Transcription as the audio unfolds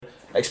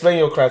Explain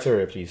your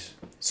criteria, please.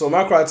 So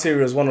my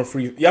criteria is one of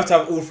three. You have to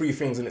have all three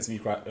things in it to be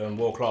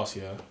world class.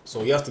 Yeah.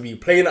 So you have to be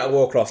playing at a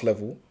world class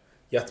level.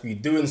 You have to be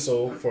doing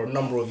so for a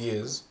number of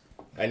years,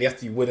 and you have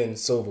to be winning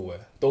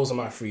silverware. Those are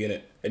my three in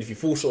it. And if you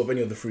fall short of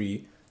any of the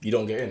three, you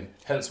don't get in.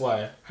 Hence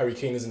why Harry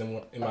Kane isn't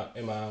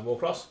in my world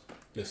class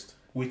list.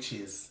 Which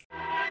is.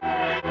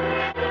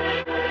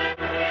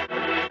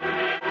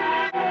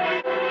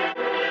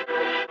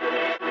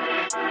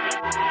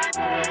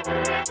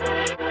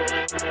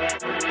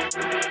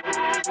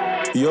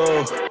 Yo,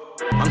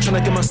 I'm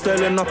tryna get my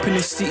sterling up in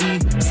the city,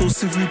 so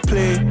s'il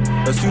play.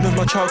 As soon as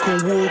my child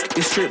can walk,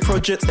 it's straight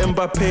Project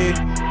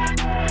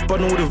Mbappe.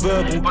 But all the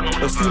verbal,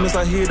 as soon as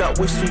I hear that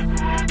whistle,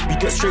 we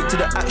get straight to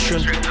the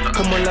action.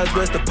 Come on lads,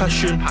 where's the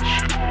passion?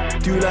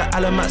 Do like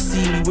Alan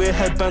Matsini, wear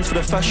headbands for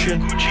the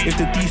fashion. If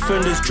the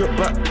defenders drop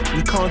back,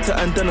 we counter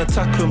and then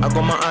attack them. I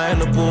got my eye on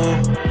the ball,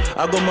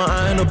 I got my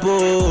eye on the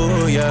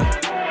ball, yeah.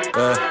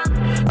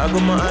 I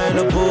got my eye on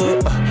the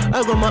ball,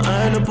 I got my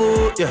eye on the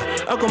ball, yeah.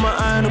 I got my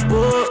eye on the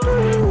ball,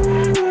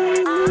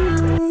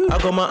 I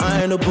got my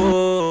eye on the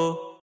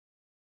ball.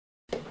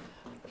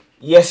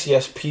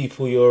 Yes,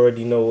 people, you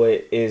already know what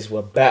it is.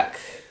 We're back,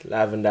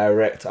 live and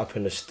direct, up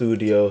in the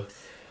studio.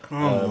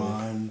 Come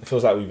on. It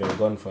feels like we've been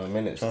gone for a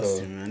minute. Trust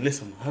still. you, man.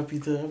 Listen, happy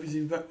to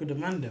be back with the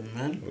man, then,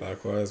 man.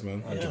 Likewise,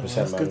 man.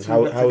 100%,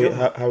 man.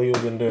 man. How you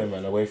all been doing,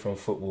 man? Away from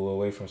football,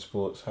 away from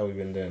sports, how you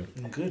been doing?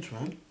 I'm good,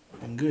 man.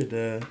 I'm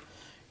good.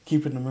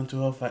 Keeping the mental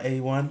health at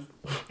A1.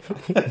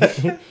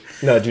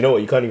 No, do you know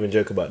what? You can't even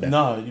joke about that.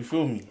 No, you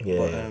feel me?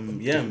 Yeah.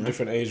 But, yeah, man.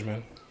 Different age,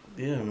 man.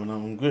 Yeah, man.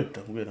 I'm good.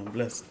 I'm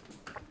blessed.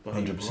 But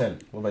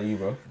 100%. What about you,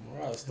 bro?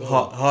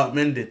 Heart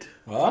mended.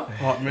 Huh?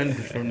 Heart mended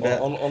from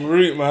that. On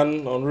route,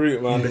 man. On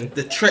route, man.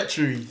 The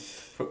treachery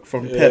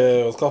from Yeah, Pep.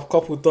 it was a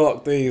couple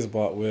dark days,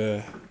 but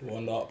we're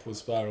on the upward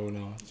spiral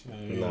now. Do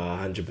you know what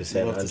I mean? Nah,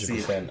 100%,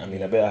 100%. I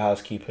mean, a bit of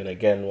housekeeping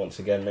again. Once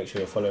again, make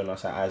sure you're following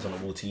us at Eyes on the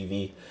Ball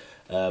TV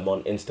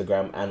on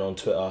Instagram and on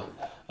Twitter.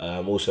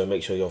 Also,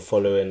 make sure you're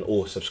following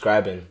or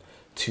subscribing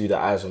to the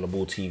Eyes on the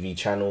Ball TV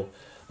channel,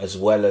 as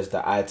well as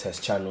the Eye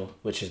Test channel,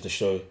 which is the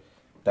show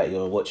that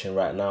you're watching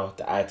right now.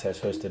 The Eye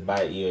Test hosted by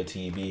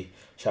EOTB.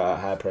 Shout out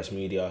High Press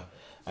Media,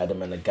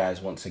 Adam and the guys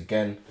once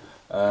again.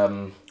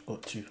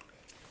 Got you.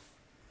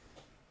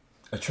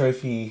 A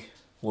trophy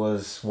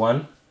was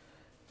won,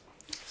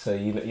 so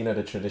you know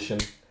the tradition.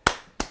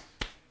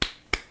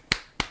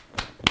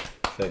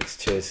 Thanks,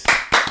 cheers.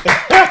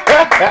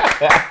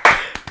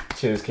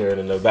 Cheers, Kieran,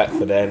 in the back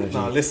for the energy.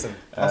 Nah, listen,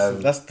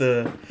 that's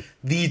the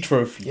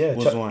trophy. Yeah,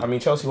 was one. I mean,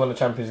 Chelsea won the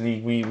Champions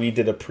League. We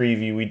did a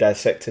preview. We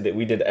dissected it.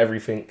 We did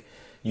everything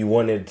you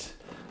wanted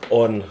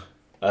on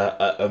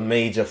a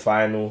major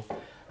final,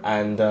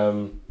 and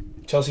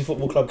Chelsea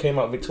Football Club came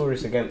out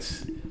victorious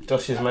against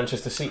Josh's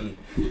Manchester City.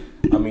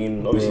 I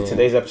mean, obviously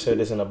today's episode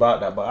isn't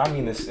about that, but I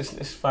mean,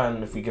 it's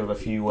fine if we give a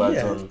few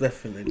words on.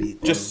 Definitely.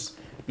 Just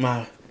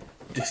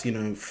you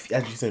know,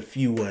 as you said,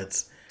 few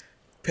words.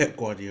 Pep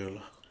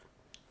Guardiola,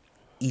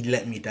 he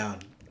let me down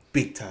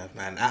big time,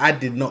 man. I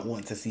did not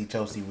want to see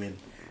Chelsea win.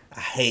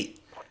 I hate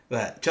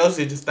that.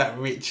 Chelsea are just that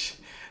rich,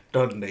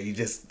 don't they? You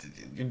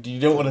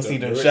don't want to see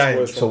them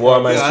shine. So what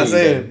am I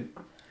saying?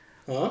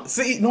 Huh?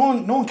 See, no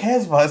one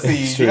cares about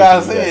City. It's You true, know what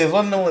I'm yeah. saying? It's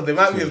one of them. They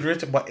might be as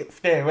rich, but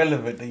if they're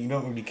irrelevant, then you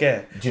don't really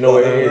care. Do you know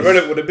what it is?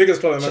 We're the biggest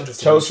club in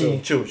Manchester.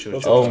 Chelsea. Chill.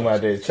 Oh my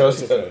days,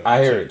 Chelsea.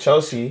 I hear it.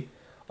 Chelsea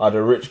are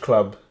the rich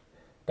club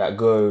that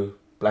go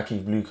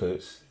Blackie Blue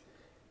Coats.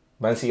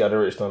 Man City are the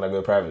rich one that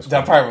go private school.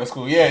 That private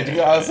school, yeah. Do you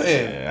get what I'm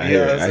saying? Yeah,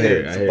 I hear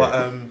it.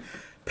 But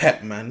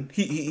Pep, man,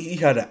 he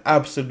had an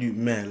absolute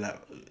mare.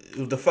 Like, it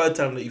was the third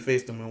time that you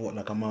faced him in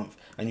like a month,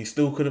 and you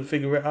still couldn't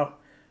figure it out.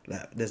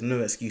 Like, there's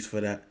no excuse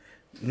for that.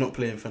 Not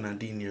playing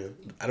Fernandinho.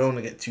 I don't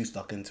want to get too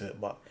stuck into it,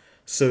 but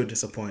so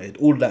disappointed.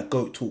 All that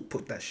goat talk,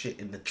 put that shit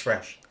in the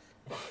trash.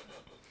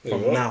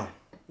 From now,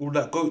 all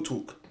that goat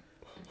talk.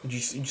 You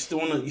still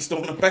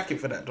wanna back it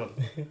for that, Don?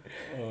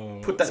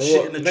 Put that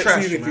shit in the next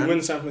trash, season, man. if we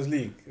win Champions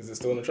League, is it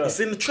still in the trash?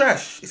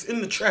 It's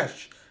in the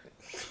trash.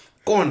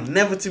 Gone,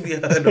 never to be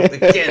heard of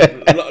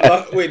again.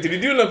 Wait, did you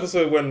do an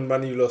episode when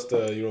Man U lost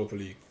the Europa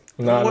League?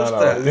 No.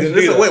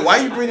 Listen, wait, why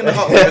are you bringing it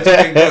up? Why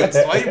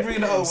are you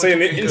bringing it up? I'm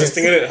saying it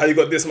interesting, innit? How you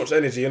got this much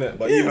energy, innit?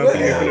 But you, man,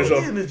 can you finish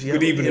off?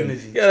 Good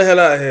evening. Get the hell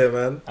out of here,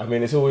 man. I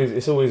mean, it's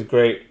always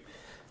great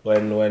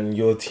when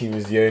your team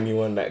is the only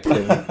one that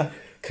can.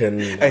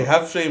 Hey,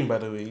 have shame, by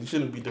the way. You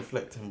shouldn't be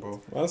deflecting,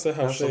 bro. I say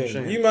have some shame.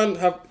 shame. You, man,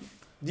 have...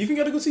 Do you think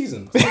you had a good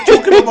season?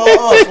 Talking about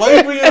us. Why are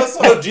you bringing us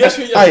up? Do you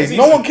actually have a good Hey,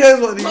 no season? one cares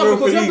about the No, Europa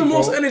because you have the League,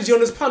 most bro. energy on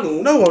this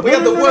panel. No, but you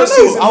had the worst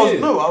season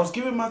here. I was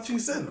giving my 2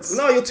 cents.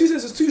 No, your 2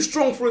 cents is too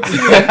strong for a team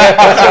that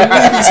had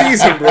a movie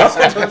season, bro. That's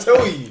what I'm trying to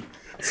tell you.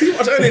 Too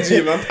much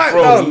energy, man. Pipe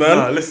down, man.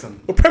 Nah,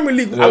 listen. We're Premier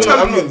League I'm not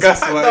champions.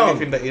 gassed Pipe about down.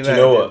 anything that you Do you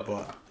know what?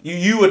 but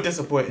you were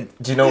disappointed.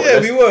 Do you know? Yeah,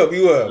 we were.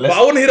 But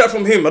I want to hear that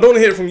from him. I don't want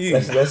to hear it from you.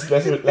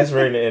 Let's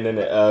rein it in,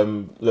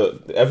 innit?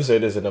 Look, the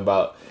episode isn't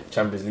about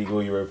Champions League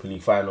or Europa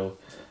League final,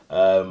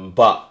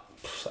 but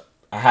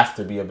I have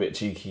to be a bit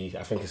cheeky.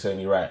 I think it's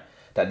only right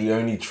that the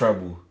only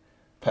treble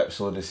Pep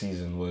saw this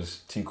season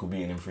was Tuchel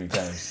beating him 3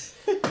 times.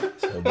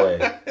 So boy,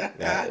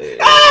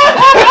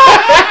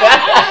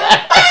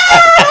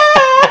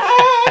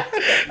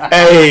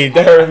 hey,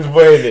 Darren's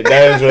boying it.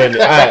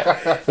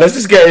 Alright, let's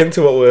just get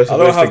into what we're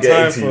supposed to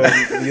get into.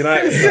 For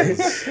United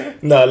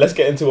fans. No, let's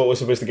get into what we're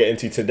supposed to get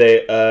into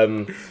today.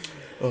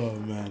 Oh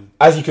man.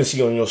 As you can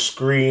see on your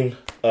screen,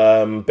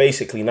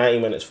 basically 90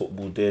 Minutes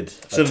Football did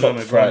Should have top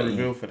done a grand 30.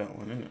 reveal for that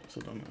one, innit?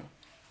 Should have done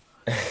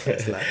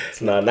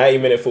that. No, 90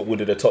 Minute Football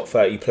did the top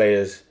 30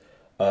 players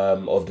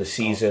of the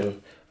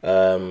season.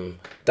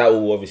 That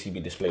will obviously be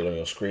displayed on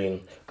your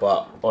screen,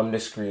 but on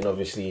this screen,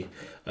 obviously,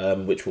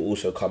 which will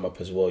also come up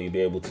as well, you'll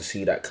be able to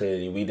see that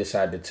clearly. We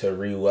decided to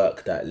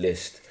rework that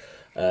list.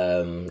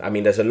 I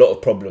mean, there's a lot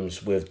of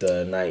problems with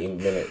the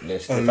 90-minute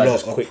list. If I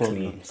just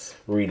quickly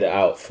read it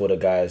out for the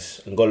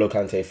guys: N'Golo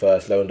Kante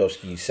first,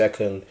 Lewandowski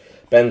second,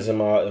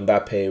 Benzema,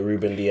 Mbappe,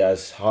 Ruben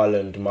Diaz,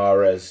 Haaland,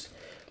 Mahrez,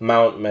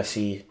 Mount,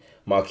 Messi,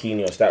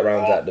 Marquinhos. That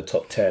rounds out the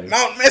top 10.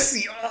 Mount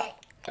Messi.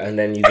 And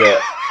then you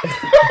got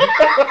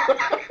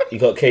you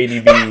got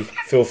KDB,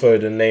 Phil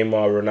Foden,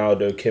 Neymar,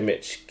 Ronaldo,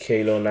 Kimmich,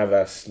 Keylor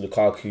Navas,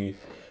 Lukaku,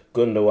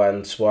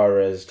 Gundogan,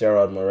 Suarez,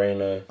 Gerard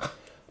Moreno,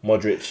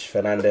 Modric,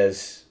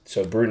 Fernandes,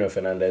 so Bruno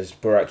Fernandes,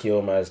 Burak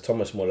Yilmaz,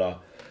 Thomas Muller,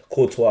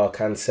 Courtois,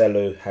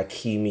 Cancelo,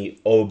 Hakimi,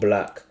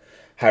 Oblak,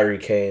 Harry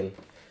Kane,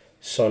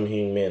 Son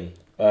Heung-min.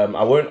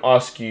 I won't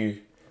ask you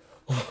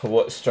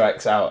what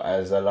strikes out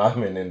as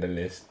alarming in the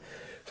list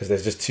because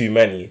there's just too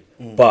many.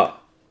 But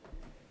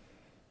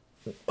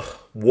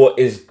what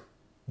is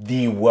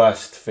the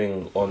worst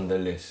thing on the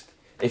list?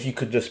 If you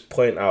could just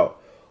point out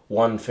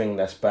one thing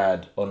that's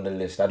bad on the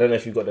list. I don't know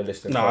if you've got the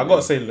list in No, front I of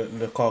gotta you.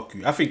 say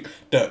Lukaku. I think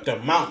the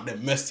amount that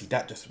Messi,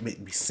 that just made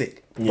me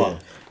sick. Yeah.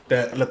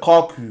 But the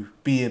Lukaku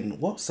being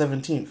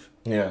 17th,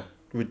 Yeah.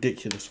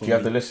 ridiculous for Do you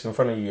have me. the list in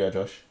front of you,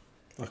 Josh?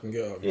 I can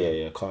get up.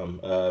 Yeah, calm.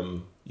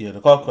 Yeah,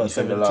 Lukaku You at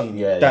said the 17.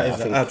 yeah, That yeah, is I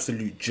an think-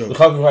 absolute joke.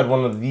 Lukaku had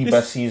one of the This-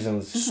 best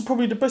seasons. This is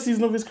probably the best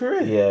season of his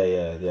career.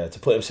 Yeah. To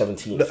put him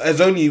 17th. There's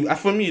only,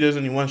 for me, there's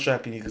only one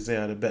striker you can say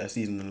had a better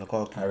season than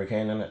Lukaku. Harry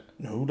Kane, innit?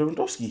 No,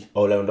 Lewandowski.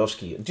 Oh,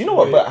 Lewandowski. Do you know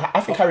what? But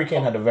I think Harry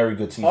Kane had a very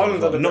good season. Haaland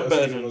as had well. a Not better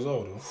better season than- as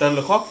well, though. Then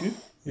Lukaku.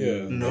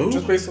 Yeah. No.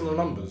 Just based on the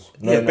numbers.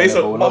 No, Based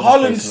but on, we're but not just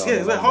Haaland's, basing it on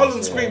it's like the numbers,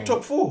 Haaland scraped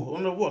top 4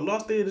 on the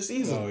last day of the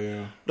season. Oh,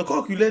 yeah.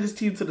 Lukaku led his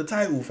team to the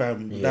title,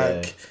 fam. Yeah.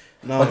 Like,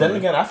 nah, But then man.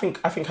 again, I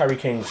think Harry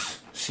Kane's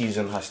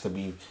season has to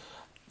be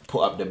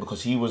put up there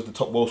because he was the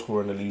top goal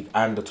scorer in the league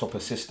and the top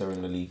assister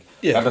in the league.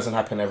 Yeah. That doesn't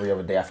happen every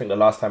other day. I think the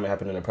last time it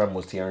happened in the Prem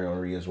was Thierry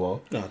Henry as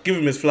well. Nah, give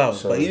him his flowers,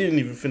 So- but he didn't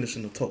even finish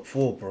in the top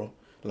 4, bro.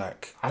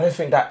 Like, I don't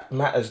think that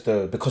matters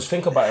though, because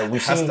think about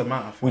it. has to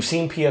matter. We've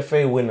seen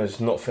PFA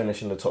winners not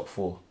finish in the top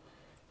 4.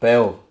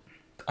 Bale,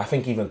 I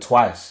think even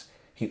twice.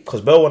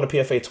 Because Bale won the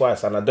PFA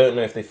twice, and I don't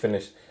know if they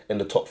finished in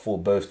the top 4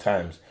 both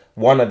times.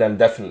 One of them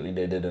definitely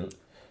they didn't,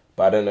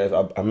 but I don't know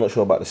if I'm not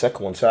sure about the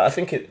second one. So I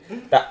think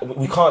that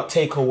we can't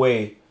take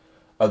away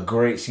a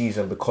great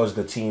season because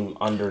the team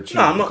underachieved.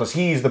 No, I'm not- because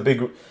he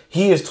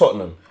is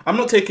Tottenham. I'm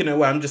not taking it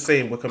away. I'm just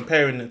saying we're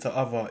comparing it to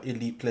other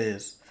elite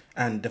players,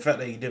 and the fact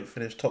that you didn't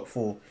finish top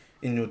 4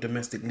 in your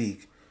domestic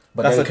league,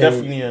 But that's then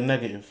definitely a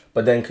negative.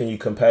 But then can you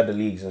compare the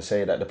leagues and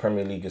say that the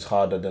Premier League is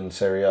harder than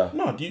Serie A?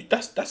 No,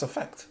 that's a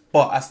fact.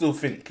 But I still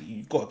think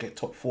you got to get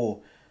top 4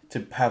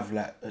 to have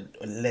like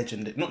a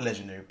legendary, not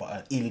legendary, but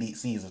an elite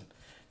season. Do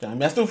you know what I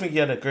mean? I still think he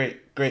had a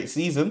great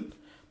season,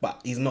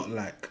 but he's not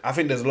like. I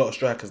think there's a lot of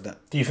strikers that.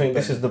 Do you think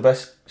this is the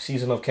best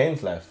season of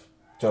Kane's life,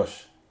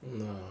 Josh?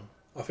 No.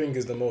 I think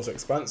it's the most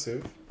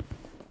expansive.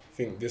 I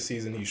think this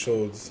season he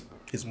showed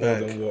His more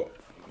bag. than what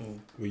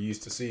we're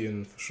used to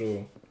seeing, for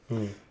sure.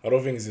 I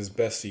don't think it's his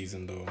best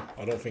season, though.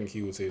 I don't think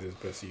he would say it's his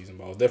best season,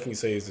 but I'll definitely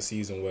say it's the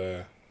season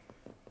where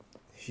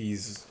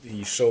he's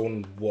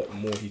shown what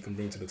more he can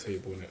bring to the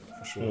table in it,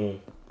 for sure.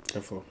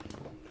 Therefore,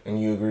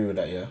 And you agree with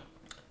that, yeah?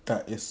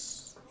 that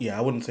is, yeah,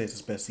 I wouldn't say it's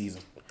his best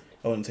season.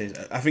 I wouldn't say.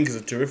 I think it's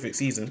a terrific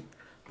season,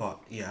 but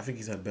yeah, I think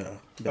he's had better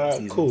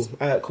seasons. Cool.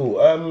 Alright, cool.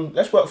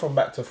 Let's work from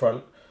back to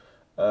front.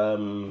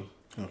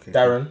 Okay.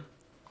 Darren.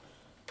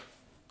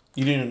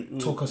 You didn't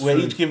Talk us We're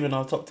through. each giving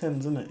our top 10s,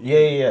 isn't it?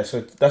 Yeah.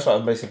 So that's what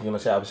I'm basically gonna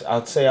say.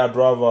 I'd say I'd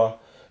rather,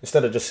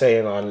 instead of just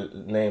saying our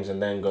names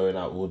and then going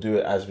out, we'll do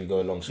it as we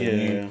go along. So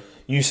Yeah.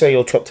 you say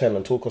your top 10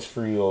 and talk us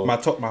through your My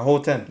whole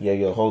 10.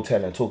 your whole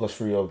 10 and talk us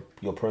through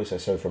your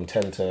process. So from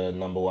 10 to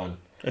number 1.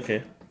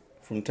 Okay.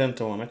 From 10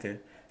 to 1, okay.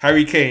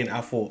 Harry Kane,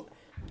 I thought,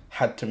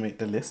 had to make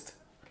the list.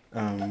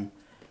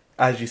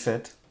 As you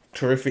said,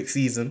 terrific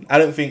season.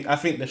 I think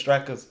the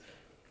strikers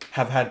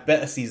have had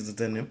better seasons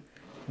than him,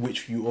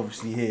 which you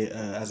obviously hear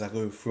as I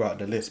go throughout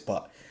the list,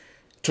 but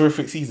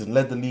terrific season.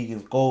 Led the league in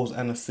goals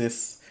and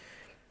assists.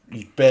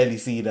 You rarely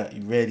see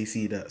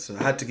that. So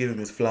I had to give him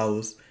his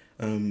flowers.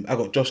 I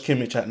got Josh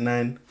Kimmich at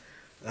 9.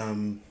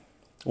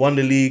 Won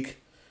the league.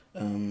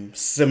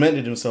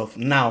 Cemented himself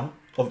now.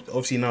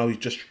 Obviously now he's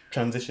just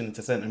transitioned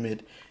into centre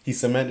mid. He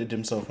cemented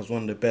himself as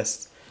one of the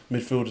best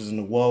midfielders in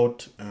the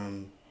world.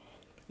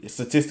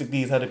 Statistically,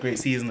 he's had a great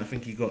season. I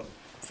think he got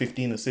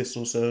 15 assists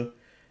or so.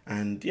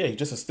 And yeah, he's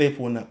just a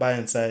staple in that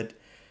Bayern side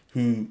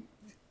who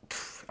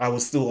I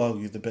would still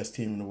argue the best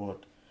team in the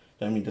world.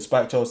 I mean,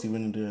 despite Chelsea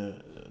winning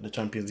the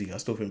Champions League, I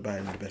still think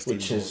Bayern are the best team.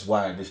 Which in the is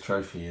why this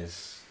trophy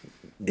is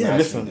yeah,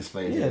 listen.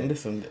 displayed. Yeah, here.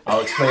 listen.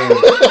 I'll explain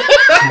towards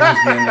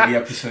the end of the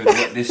episode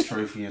what this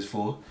trophy is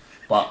for.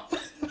 But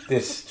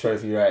this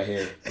trophy right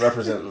here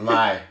represents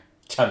my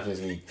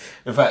Champions League.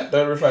 In fact,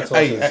 don't refer to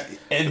us as...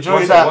 Enjoy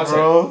One that, sec.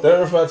 bro.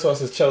 Don't refer to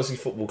us as Chelsea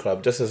Football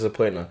Club, just as a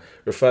pointer.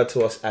 Refer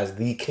to us as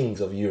the Kings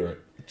of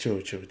Europe. Chill.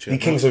 The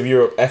Kings of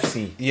Europe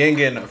FC. You ain't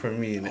getting that from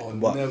me, innit? I'll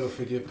But, never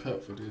forgive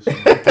Pep for this.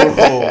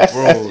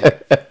 bro.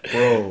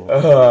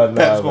 Oh,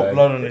 Pep's got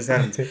blood on his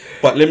hands.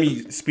 But let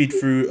me speed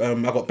through.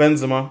 I got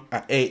Benzema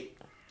at 8.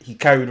 He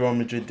carried Real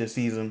Madrid this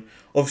season.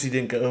 Obviously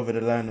didn't get over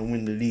the line and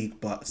win the league,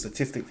 but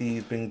statistically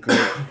he's been great.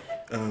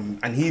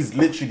 And he's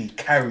literally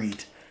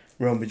carried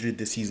Real Madrid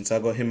this season. So I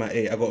got him at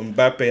 8. I got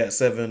Mbappe at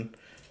 7.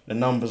 The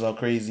numbers are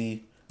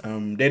crazy.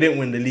 They didn't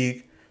win the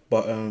league,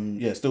 but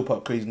still put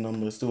up crazy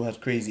numbers. Still has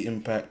crazy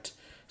impact.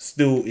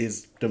 Still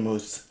is the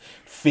most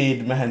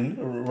feared man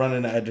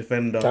running at a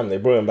defender. Damn, they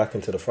brought him back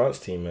into the France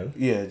team, man.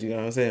 Yeah, do you know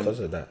what I'm saying? Because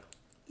of that.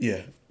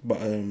 Yeah,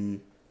 but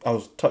I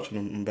was touching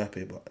on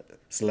Mbappe, but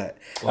it's like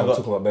I'm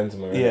talking about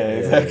Benzema. Right? yeah,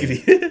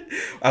 exactly.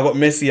 I got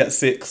Messi at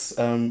 6.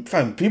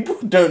 Fam, people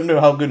don't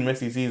know how good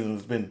Messi's season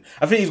has been.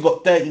 I think he's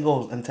got 30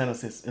 goals and 10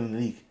 assists in the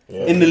league.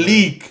 Yeah. In the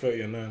league.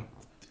 39.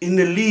 In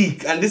the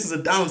league, and this is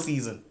a down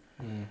season.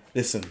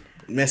 Listen,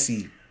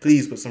 Messi,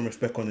 please put some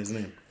respect on his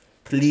name.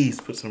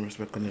 Please put some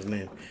respect on his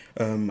name.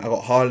 I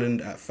got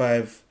Haaland at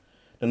 5.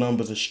 The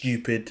numbers are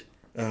stupid.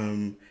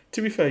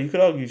 To be fair, you could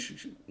argue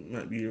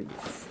might be a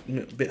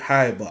bit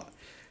high, but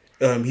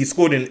he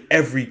scored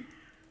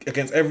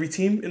against every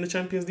team in the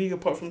Champions League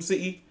apart from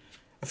City.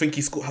 I think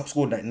he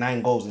scored like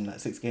 9 goals in like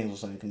 6 games or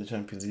something in the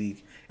Champions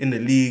League. In the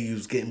league, he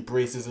was getting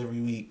braces every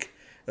week.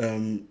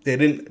 They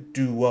didn't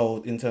do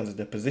well in terms of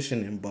their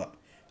positioning, but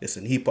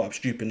listen, he put up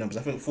stupid numbers.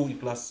 I think 40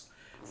 plus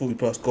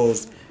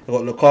goals. I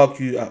got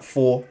Lukaku at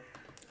 4.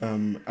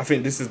 I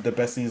think this is the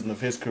best season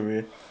of his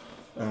career.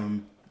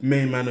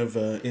 Main man of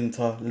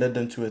Inter, led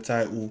them to a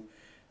title.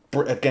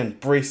 Again,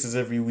 braces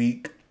every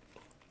week.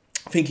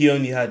 I think he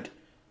only had,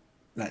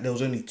 there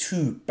was only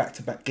 2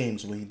 back-to-back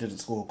games where he didn't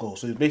score a goal.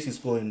 So he's basically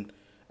scoring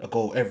a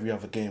goal every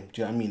other game.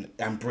 Do you know what I mean?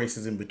 And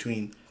braces in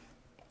between.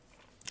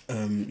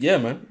 Yeah,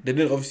 man. They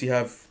didn't obviously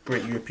have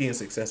great European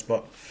success,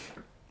 but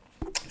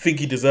I think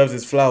he deserves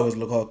his flowers,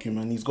 Lukaku,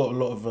 man. He's got a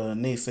lot of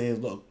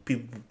naysayers, a lot of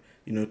people,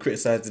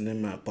 criticising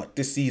him, man. But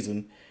this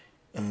season,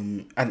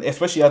 and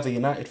especially as a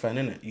United fan,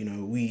 innit?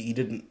 He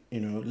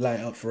didn't, light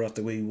up for us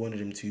the way we wanted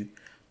him to.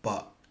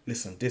 But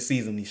listen, this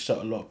season he shut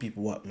a lot of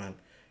people up, man.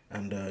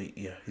 And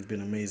he's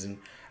been amazing.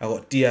 I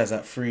got Diaz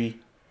at 3.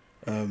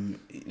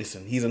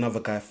 Listen, he's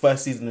another guy.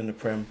 First season in the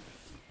Prem,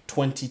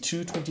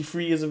 22,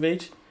 23 years of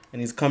age.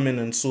 And he's come in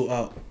and sort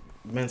out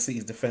Man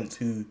City's defence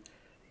who, do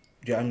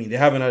you know what I mean? They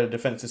haven't had a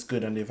defence this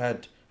good, and they've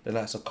had the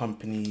likes of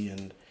Kompany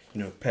and,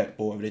 Pep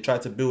or whatever. They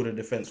tried to build a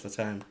defence for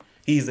time.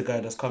 He's the guy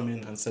that's come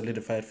in and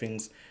solidified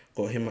things.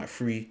 Got him at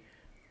 3.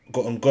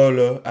 Got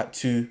N'Golo at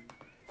 2.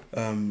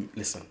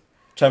 Listen,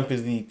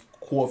 Champions League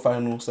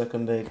quarterfinal,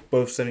 second leg,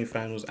 both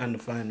semi-finals and the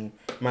final,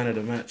 man of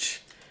the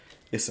match.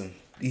 Listen,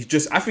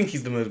 I think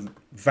he's the most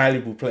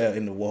valuable player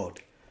in the world.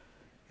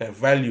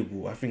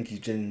 Valuable. I think he's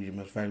genuinely the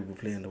most valuable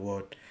player in the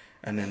world.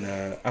 And then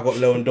I got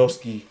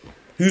Lewandowski,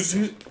 who's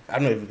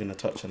I'm not even going to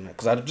touch on that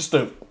because I just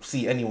don't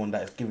see anyone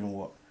that is giving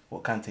what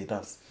Kante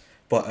does.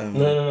 But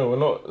No,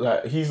 we're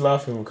not, he's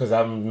laughing because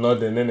I'm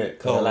nodding in it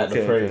because I like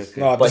the praise.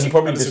 Okay. No, but he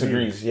probably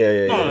disagrees.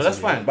 Yeah. No, that's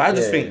fine. But I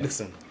just think,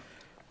 listen,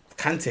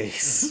 Kante,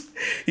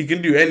 he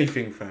can do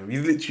anything, fam.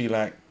 He's literally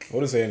like...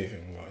 What to say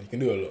anything, bro? You can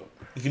do a lot.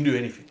 He can do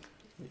anything.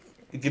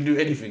 He can do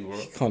anything, bro.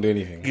 Can't do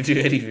anything. He can do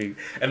anything.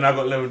 And I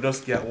got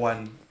Lewandowski at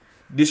 1.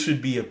 This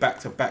should be a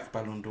back-to-back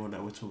Ballon d'Or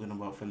that we're talking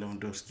about for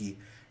Lewandowski.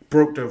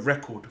 Broke the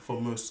record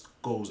for most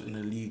goals in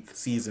the league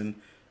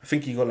season. I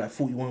think he got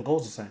 41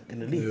 goals or something in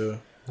the league. Yeah.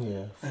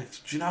 Do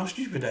you know how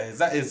stupid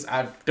that is?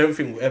 I don't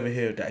think we'll ever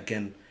hear that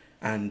again.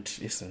 And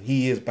listen,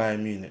 he is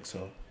Bayern Munich,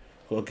 so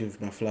gotta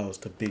give my flowers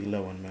to Big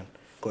Lewan, man.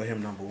 Got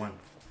him number 1.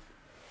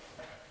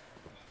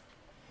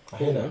 I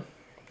hear that.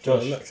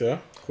 Josh. Next, yeah?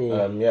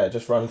 Cool.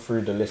 Just run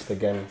through the list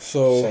again.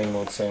 So, same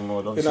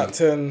old. In at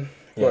 10,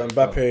 got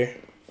Mbappe.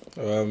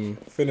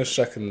 Finished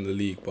second in the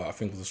league, but I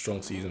think it was a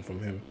strong season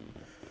from him.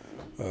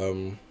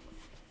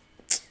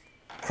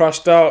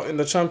 Crashed out in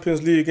the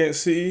Champions League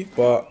against City,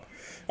 but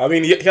I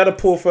mean he had a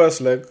poor first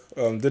leg.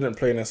 Didn't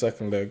play in the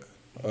second leg.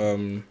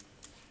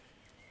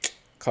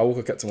 Kyle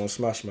Walker kept him on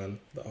smash, man.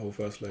 That whole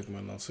first leg,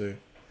 man, I'll say.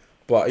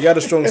 But he had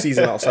a strong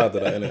season outside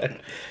of that,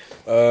 innit?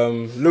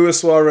 Luis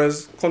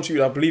Suarez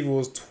contributed, I believe it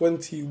was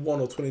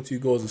 21 or 22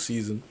 goals a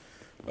season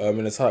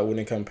in the title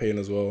winning campaign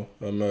as well.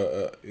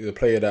 He's a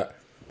player that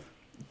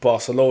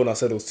Barcelona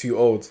said was too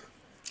old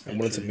and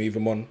wanted to move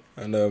him on,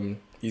 and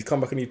he's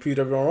come back and he proved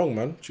everyone wrong,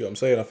 man. Do you know what I'm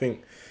saying?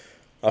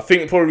 I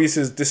think probably this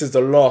is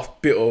the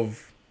last bit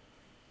of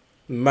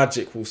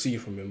magic we'll see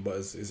from him, but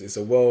it's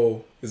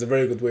a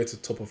very good way to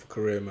top off a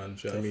career, man.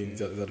 Do you know what I mean? He's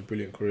had a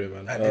brilliant career,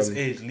 man. At this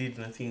age,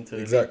 leading a team to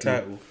exactly.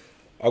 a title.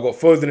 I got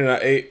Foden in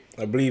at 8.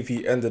 I believe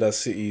he ended as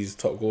City's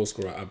top goal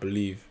scorer, I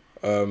believe.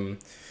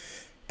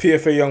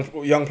 PFA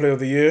Young Player of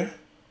the Year.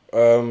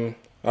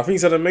 I think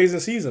he's had an amazing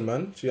season,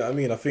 man. Do you know what I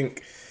mean? I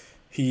think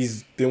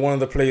he's been one of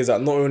the players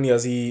that not only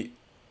has he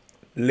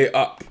lit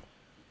up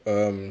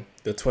the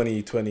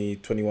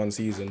 2020-21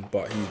 season,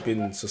 but he's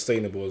been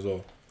sustainable as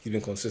well. He's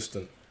been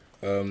consistent.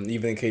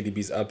 Even in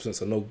KDB's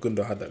absence, I know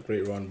Gunda had that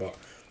great run, but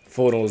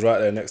Foden was right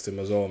there next to him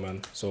as well,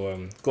 man. So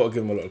got to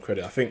give him a lot of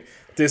credit. I think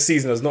this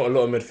season there's not a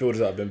lot of midfielders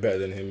that have been better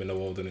than him in the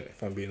world, innit,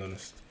 if I'm being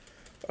honest.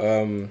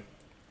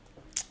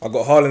 I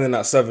got Haaland in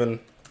at 7.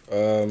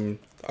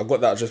 I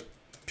got that just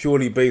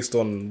purely based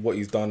on what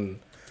he's done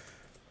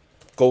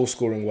goal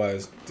scoring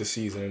wise this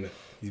season, innit?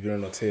 He's been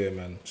on a tear,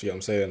 man. Do you get what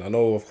I'm saying? I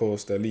know, of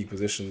course, their league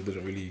position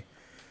didn't really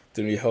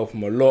help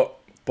him a lot,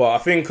 but I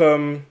think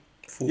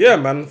yeah,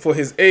 man, for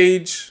his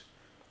age,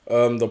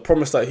 the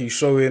promise that he's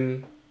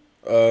showing,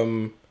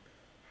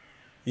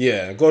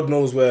 yeah, God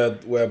knows where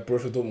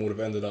Borussia Dortmund would have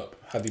ended up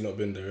had he not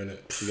been there,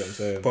 innit? You get what I'm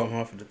saying? Bottom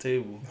half of the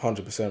table.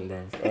 100%,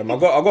 bro. I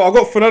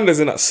got Fernandes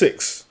in at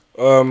 6.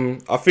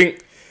 I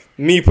think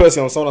me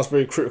personally, I'm someone that's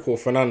very critical of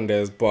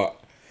Fernandes, but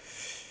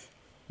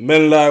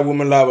men lie,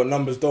 women lie, but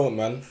numbers don't,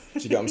 man. Do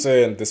you get what I'm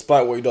saying?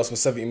 Despite what he does for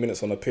 70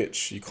 minutes on the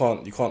pitch, you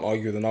can't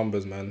argue the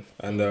numbers, man.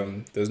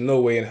 And there's no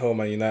way in hell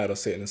Man United are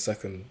sitting in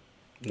second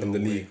in the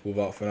league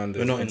without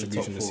Fernandes'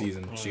 contribution this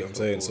season. Do you get what I'm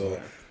saying? So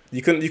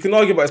you can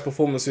argue about his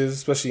performances,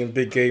 especially in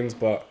big games,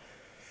 but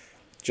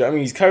do you know what I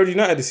mean? He's carried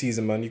United this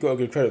season, man. You got to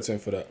give credit to him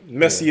for that.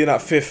 Messi in at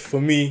 5th for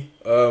me,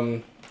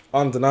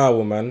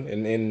 undeniable, man.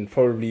 In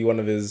probably one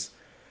of his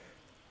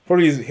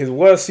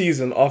worst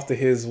season after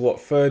his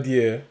 3rd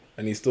year,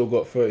 and he still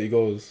got 30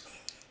 goals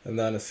and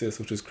 9 assists,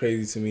 which is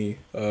crazy to me.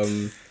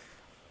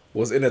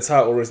 Was in a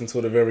title race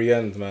until the very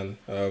end, man.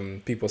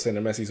 People are saying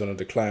that Messi's on a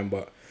decline,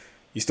 but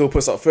he still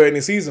puts up 30 in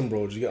the season,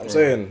 bro. Do you get what I'm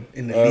saying?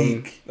 In the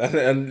league.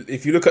 And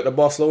if you look at the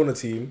Barcelona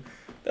team,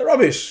 they're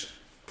rubbish.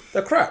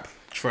 They're crap.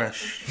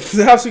 Trash.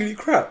 They're absolutely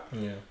crap. Yeah.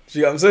 Do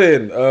you get what I'm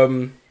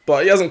saying?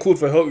 But he hasn't called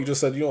for help. He just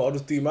said, you know, I'll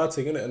just do my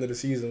thing, innit, end of the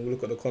season. We'll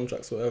look at the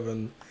contracts or whatever.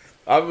 And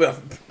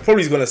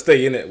probably he's going to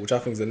stay in it, which I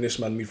think is a niche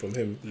man move from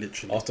him.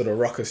 Literally. After the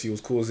ruckus he was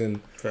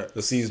causing Fact.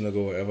 the season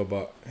ago or whatever.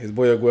 But his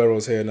boy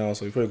Aguero's here now,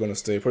 so he's probably going to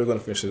stay. Probably going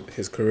to finish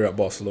his career at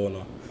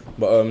Barcelona.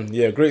 But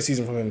yeah, great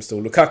season from him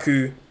still.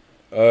 Lukaku,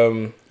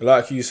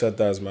 like you said,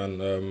 Daz,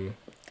 man,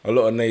 a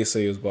lot of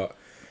naysayers, but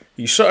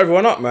he shut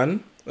everyone up,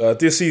 man.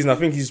 This season, I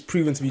think he's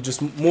proven to be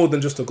just more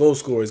than just a goal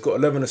scorer. He's got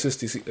 11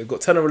 assists. He's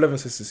got 10 or 11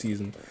 assists this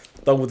season.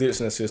 Double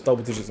digits in assists,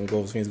 double digits in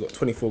goals. I think he's got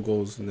 24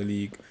 goals in the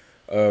league.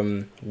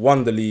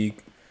 Won the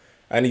league,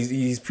 and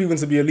he's proven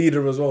to be a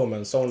leader as well,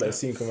 man. Someone that his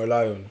team can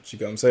rely on. Do you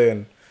get what I'm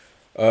saying?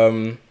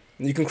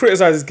 You can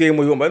criticize his game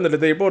what you want, but at the end of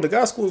the day, bro, the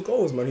guy scores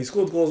goals, man. He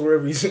scored goals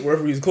wherever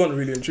he's gone,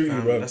 really and truly,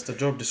 bro. That's the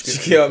job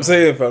description. You get what I'm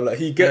saying, fam? Like,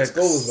 he gets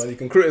goals, man. You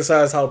can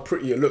criticize how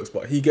pretty it looks,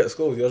 but he gets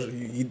goals.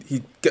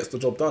 He gets the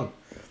job done.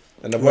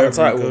 And they've won a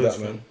title with that,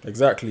 man.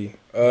 Exactly.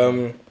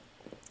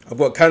 I've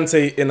got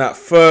Kante in at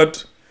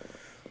 3rd.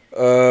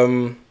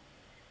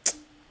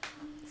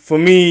 For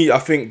me, I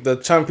think the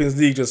Champions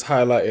League just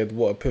highlighted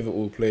what a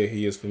pivotal player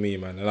he is for me,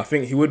 man. And I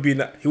think he would be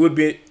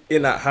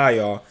in that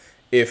higher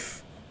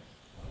if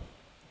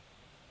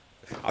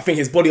I think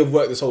his body of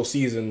work this whole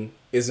season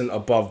isn't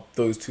above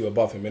those two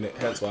above him, innit?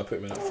 Hence why I put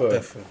him in at 3rd.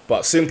 Definitely.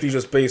 But simply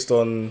just based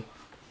on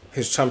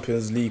his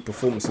Champions League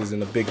performances in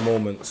the big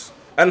moments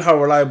and how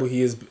reliable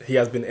he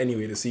has been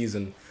anyway this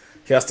season,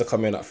 he has to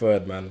come in at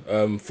 3rd,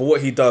 man. For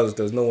what he does,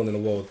 there's no one in the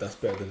world that's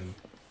better than him.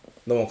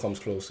 No one comes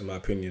close, in my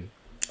opinion.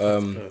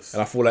 And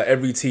I feel like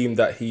every team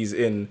that he's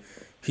in,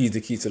 he's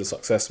the key to the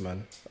success,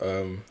 man.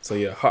 So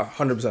yeah,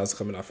 100% has to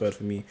come in at 3rd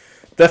for me.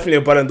 Definitely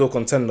a Ballon d'Or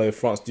contender if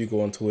France do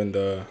go on to win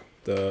the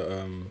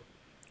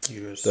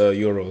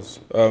Euros.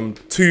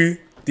 2,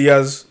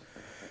 Diaz.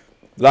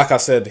 Like I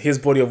said, his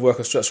body of work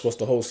has stretched across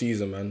the whole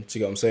season, man. Do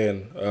you get what I'm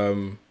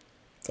saying?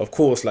 Of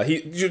course, like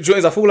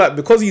I feel like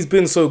because he's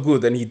been so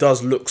good and he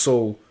does look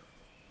so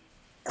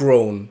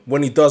grown,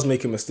 when he does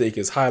make a mistake,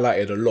 it's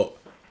highlighted a lot.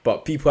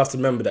 But people have to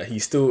remember that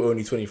he's still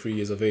only 23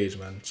 years of age,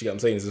 man. Do you get what I'm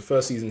saying? It's his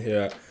first season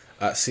here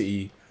at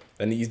City,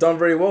 and he's done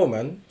very well,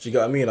 man. Do you get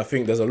what I mean? I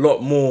think there's a lot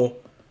more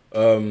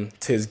to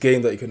his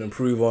game that he can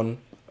improve on.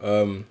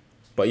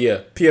 But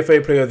yeah,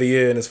 PFA Player of the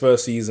Year in his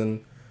first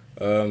season,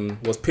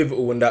 was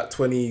pivotal in that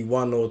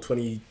 21 or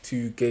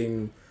 22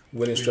 game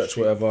winning stretch,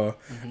 whatever.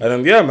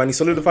 And yeah, man, he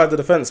solidified the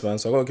defence, man.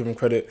 So I got to give him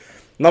credit.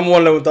 Number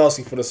 1,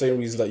 Lewandowski, for the same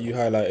reasons that you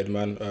highlighted,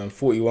 man.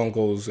 41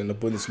 goals in the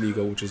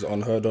Bundesliga, which is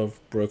unheard of.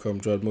 Broke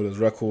Gerard Muller's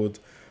record.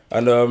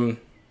 And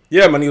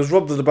yeah, man, he was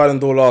robbed of the Ballon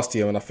d'Or last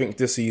year, and I think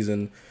this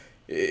season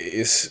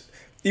is,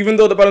 even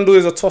though the Ballon d'Or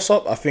is a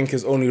toss-up, I think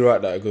it's only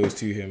right that it goes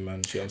to him,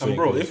 man. Do you know what I'm saying?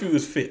 Bro, if he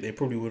was fit, they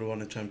probably would have won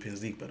the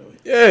Champions League, by the way.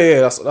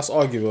 Yeah, that's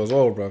arguable as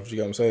well, bro. Do you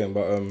get what I'm saying?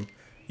 But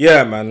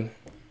yeah, man,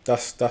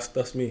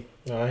 that's me.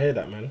 No, I hear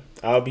that, man.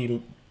 I'll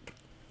be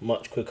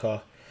much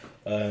quicker.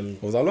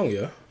 Was that long,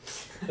 yeah?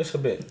 Just a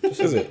bit.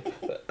 Is it?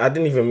 I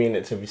didn't even mean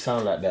it to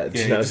sound like that. Do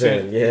you know what I'm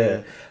saying?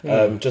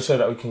 Yeah. Just so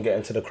that we can get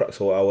into the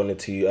crux of what I wanted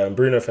to.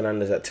 Bruno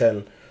Fernandes at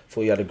 10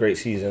 Thought he had a great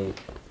season.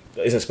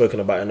 Isn't spoken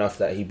about enough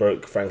that he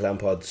broke Frank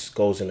Lampard's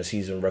goals in a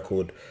season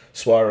record.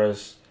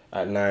 Suarez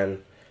at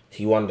 9.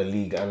 He won the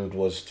league and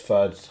was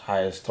third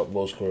highest top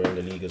goal scorer in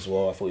the league as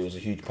well. I thought he was a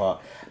huge part.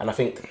 And I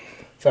think,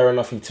 fair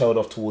enough, he tailed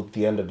off toward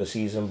the end of the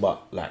season,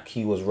 but like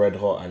he was red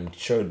hot and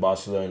showed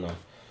Barcelona,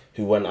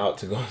 who went out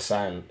to go and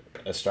sign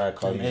a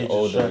striker who's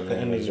older than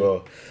him as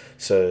well.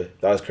 So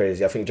that was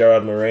crazy. I think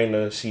Gerard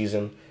Moreno's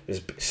season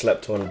is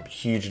slept on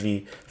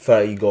hugely.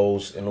 30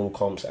 goals in all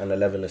comps and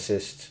 11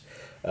 assists.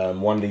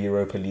 Won the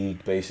Europa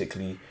League,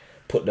 basically.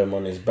 Put them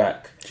on his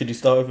back. Should he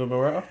start over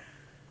Morata?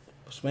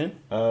 Spain?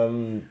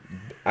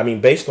 I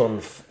mean, based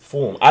on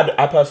form,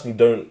 I personally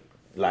don't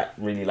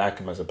really like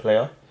him as a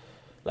player.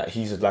 Like,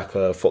 he's like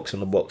a fox in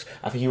the box.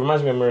 I think he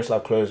reminds me of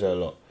Miroslav Klose a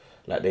lot.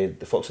 Like,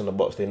 the fox in the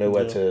box, they know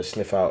where to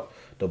sniff out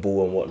the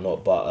ball and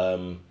whatnot. But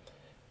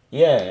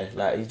yeah,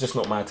 like, he's just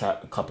not my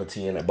cup of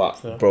tea in it.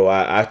 But bro,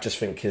 I just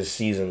think his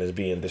season is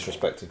being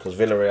disrespected because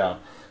Villarreal,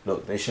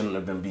 look, they shouldn't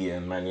have been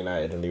beating Man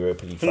United in the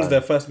Europa League. I think it's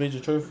their first major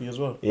trophy as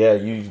well. Yeah,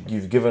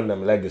 you've given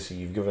them legacy,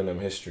 you've given them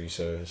history,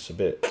 so it's a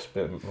bit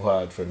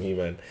hard from you,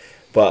 man.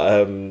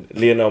 But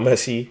Lionel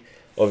Messi,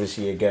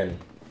 obviously, again,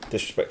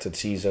 disrespected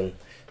season.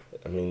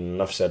 I mean,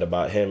 enough said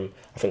about him.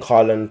 I think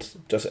Haaland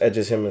just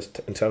edges him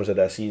in terms of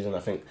their season. I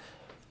think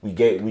we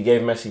gave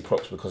Messi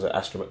props because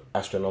of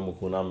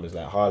astronomical numbers.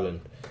 Like,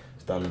 Haaland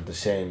has done the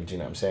same. Do you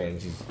know what I'm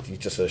saying? He's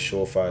just a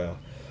surefire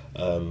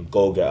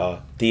goal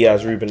getter.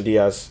 Ruben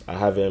Diaz, I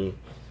have him.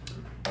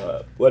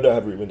 Where do I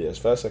have Ruben Diaz?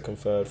 First, second,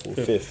 third,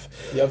 fourth,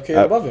 fifth. You have Kane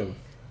above him?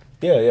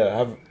 Yeah, I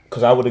have,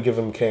 because I would have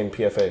given Kane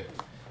PFA.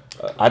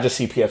 I just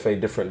see PFA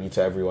differently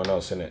to everyone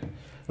else,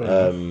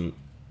 innit?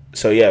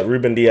 So yeah,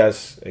 Ruben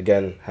Diaz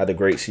again had a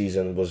great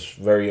season. Was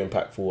very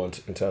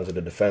impactful in terms of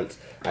the defense.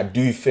 I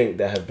do think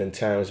there have been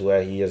times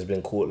where he has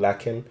been caught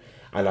lacking,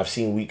 and I've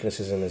seen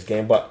weaknesses in his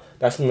game, but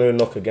that's no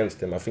knock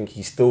against him. I think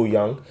he's still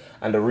young,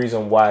 and the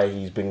reason why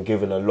he's been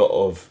given a lot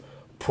of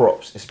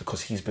props is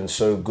because he's been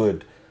so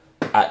good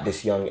at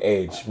this young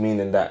age,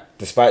 meaning that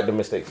despite the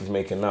mistakes he's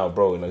making now,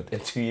 bro, in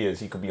 2 years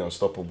he could be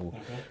unstoppable.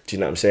 Do you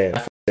know what I'm saying?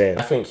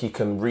 I think he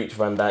can reach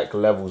Van Dijk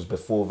levels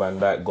before Van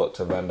Dijk got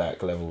to Van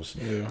Dijk levels.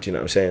 Yeah. Do you know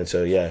what I'm saying?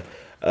 So yeah,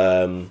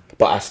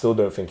 but I still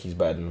don't think he's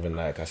better than Van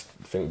Dijk. I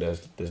think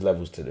there's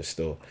levels to this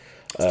still.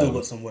 Still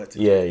got some work to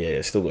do.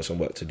 Yeah, still got some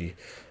work to do,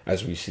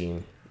 as we've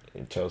seen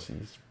in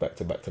Chelsea's back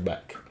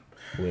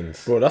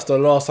wins. Bro, that's the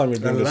last time you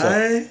bring this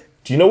up.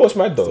 Do you know what's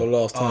mad though? The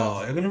last time.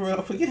 Oh, you're gonna run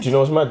up again. Do you know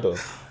what's mad though?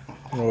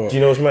 Oh. Do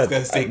you know what's mad?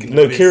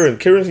 No,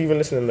 Kieran's even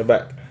listening in the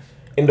back.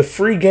 In the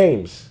three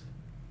games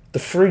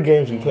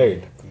we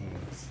played,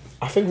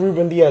 I think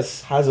Ruben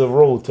Diaz has a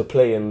role to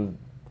play in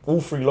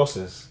all 3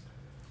 losses,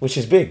 which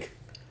is big.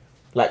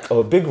 Like,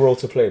 a big role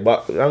to play.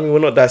 But, I mean, we're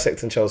not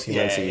dissecting Chelsea,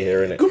 Man City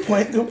here, innit? Good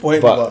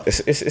point. But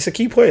it's a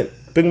key point.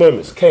 Big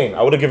moments. Kane,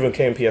 I would have given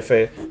Kane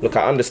PFA. Look,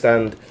 I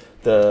understand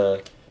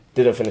the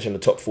didn't finish in the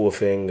top 4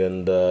 thing,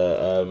 and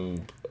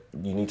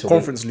you need to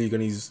Conference League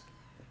and he's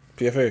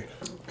PFA.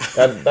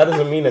 That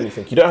doesn't mean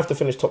anything. You don't have to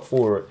finish top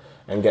 4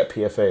 and get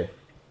PFA.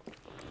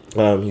 He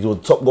was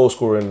the top goal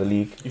scorer in the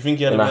league. You think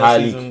he had a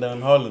better season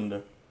than Haaland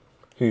though?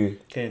 Who?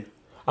 Kane.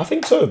 I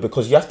think so,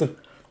 because you have to...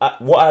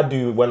 what I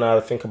do when I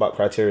think about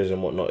criteria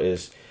and whatnot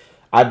is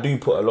I do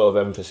put a lot of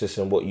emphasis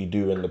on what you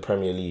do in the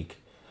Premier League.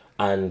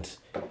 And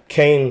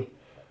Kane...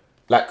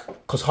 Like,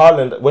 because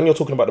Haaland, when you're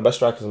talking about the best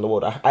strikers in the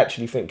world, I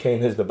actually think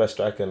Kane is the best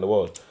striker in the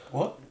world.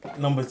 What?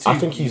 Number 2? I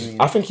think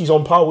he's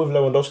on par with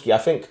Lewandowski. I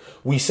think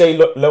we say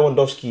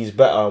Lewandowski is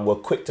better, and we're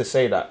quick to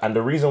say that. And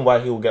the reason why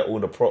he'll get all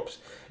the props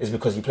is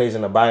because he plays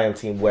in a Bayern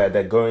team where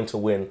they're going to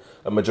win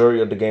a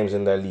majority of the games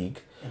in their league.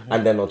 Mm-hmm.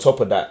 And then on top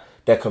of that,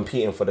 they're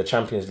competing for the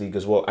Champions League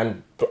as well.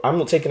 And I'm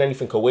not taking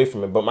anything away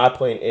from him, but my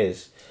point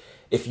is,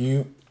 if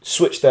you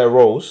switch their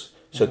roles,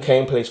 so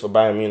Kane plays for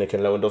Bayern Munich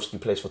and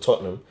Lewandowski plays for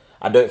Tottenham,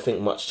 I don't think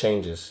much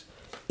changes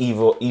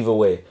either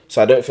way.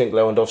 So I don't think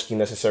Lewandowski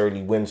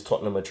necessarily wins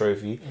Tottenham a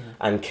trophy,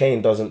 and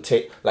Kane doesn't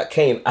take... Like,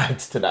 Kane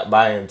adds to that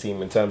Bayern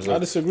team in terms of... I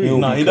disagree.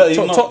 Kane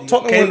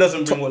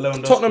doesn't bring what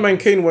Lewandowski... Tottenham and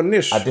Kane were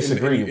niche. I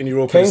disagree. In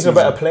Europe Kane's a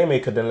better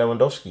playmaker than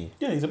Lewandowski.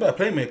 Yeah, he's a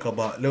better playmaker,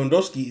 but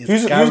Lewandowski is...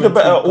 Who's the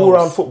better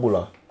all-round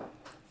footballer?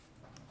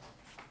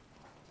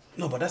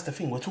 No, but that's the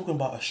thing. We're talking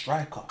about a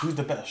striker. Who's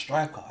the better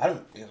striker? I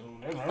don't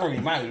really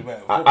mind who's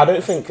better. I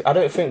don't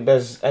think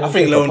there's anything. I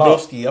think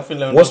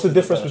Lewandowski. What's the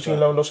difference between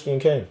Lewandowski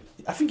and Kane?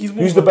 I think he's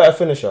more. Who's the better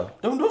finisher?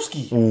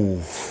 Lewandowski. Ooh,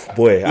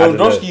 boy.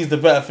 Lewandowski is the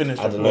better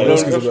finisher. I don't know.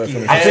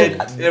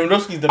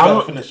 Lewandowski is the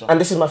better finisher. And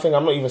this is my thing.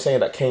 I'm not even saying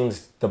that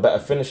Kane's the better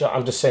finisher.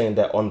 I'm just saying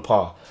they're on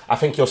par. I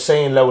think you're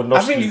saying Lewandowski.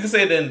 I think you can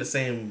say they're in the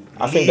same.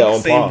 I think they're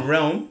on par. Same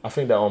realm. I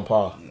think they're on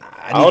par.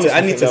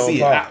 I need to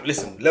see it.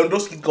 Listen,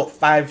 Lewandowski's got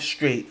 5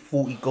 straight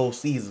 40-goal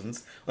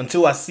seasons.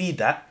 Until I see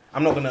that,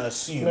 I'm not going to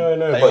assume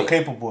that you're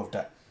capable of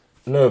that.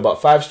 No, but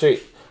 5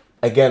 straight...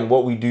 Again,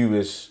 what we do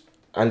is...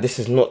 And this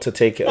is not to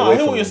take it away from him. I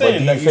hear what you're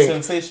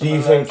saying. Do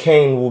you think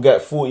Kane will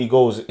get 40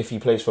 goals if he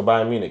plays for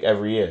Bayern Munich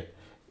every year?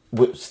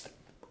 You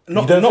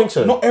don't think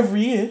so? Not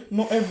every year.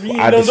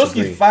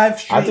 Lewandowski's 5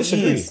 straight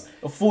years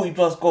of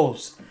 40-plus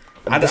goals.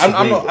 I'm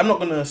not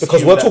gonna assume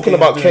because we're that talking Kane's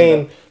about doing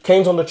Kane. that.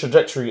 Kane's on the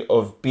trajectory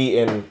of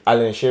beating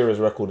Alan Shearer's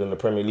record in the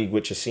Premier League,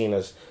 which is seen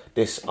as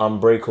this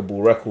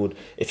unbreakable record.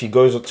 If he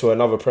goes to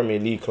another Premier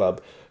League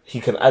club, he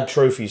can add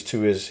trophies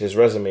to his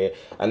resume.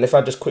 And if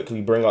I just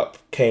quickly bring up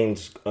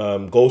Kane's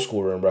goal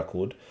scoring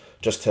record,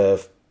 just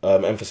to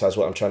emphasize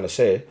what I'm trying to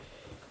say,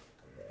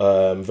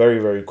 very,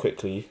 very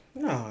quickly.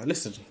 No,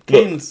 listen,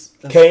 Look,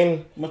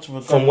 Kane, much of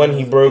a from when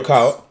he broke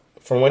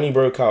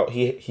out,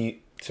 he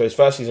so his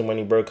first season when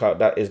he broke out,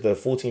 that is the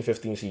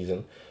 14-15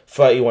 season,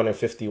 31 and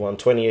 51,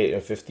 28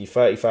 and 50,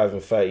 35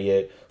 and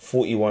 38,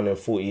 41 and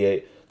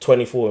 48,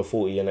 24 and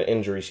 40 in an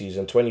injury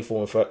season,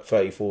 24 and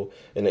 34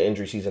 in the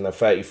injury season, and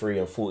 33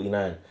 and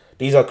 49.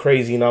 These are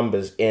crazy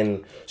numbers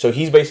so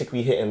he's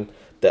basically hitting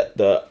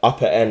the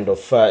upper end of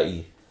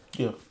 30.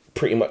 Yeah.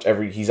 Pretty much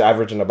he's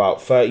averaging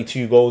about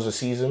 32 goals a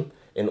season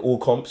in all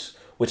comps,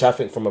 which I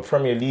think from a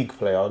Premier League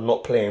player,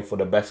 not playing for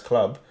the best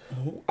club,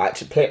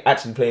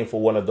 actually playing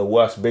for one of the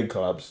worst big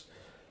clubs,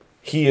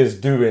 he is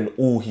doing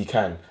all he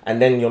can.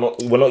 And then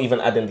we're not even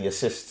adding the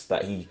assists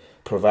that he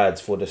provides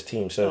for this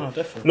team. So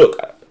look,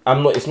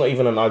 it's not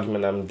even an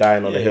argument I'm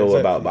dying on the hill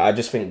about, but I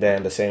just think they're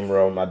in the same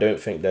realm. I don't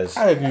think there's...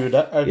 I agree with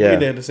that. I agree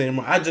they're in the same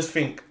realm. I just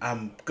think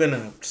I'm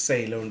gonna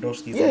say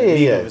Lewandowski's in the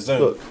league of his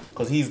own,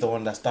 because he's the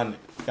one that's done it.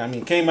 I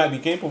mean, Kane might be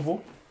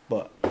capable,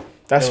 but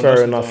that's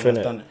fair enough,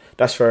 innit?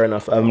 That's fair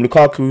enough.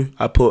 Lukaku,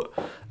 I put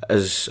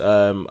as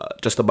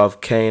just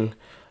above Kane,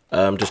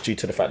 just due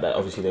to the fact that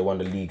obviously they won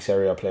the league,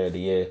 Serie A Player of the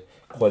Year,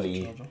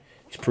 quality.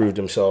 He's proved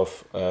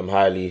himself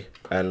highly,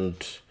 and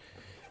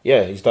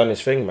yeah, he's done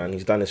his thing, man.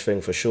 He's done his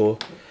thing for sure.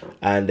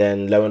 And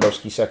then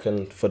Lewandowski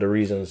second for the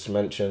reasons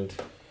mentioned.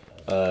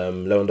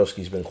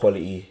 Lewandowski's been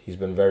quality. He's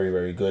been very,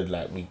 very good.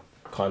 Like, we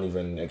can't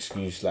even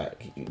excuse,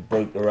 like, he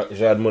broke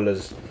Gerd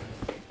Muller's.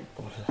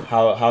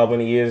 How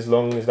many years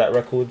long is that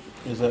record?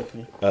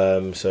 Exactly.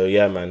 So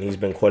yeah, man, he's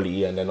been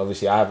quality, and then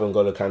obviously I haven't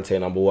got Kante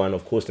number one.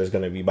 Of course, there's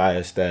gonna be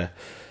bias there,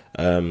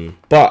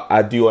 but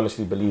I do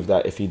honestly believe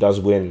that if he does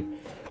win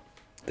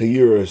the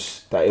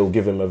Euros, that it will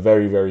give him a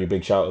very, very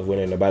big shout of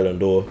winning the Ballon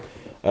d'Or.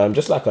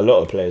 Just like a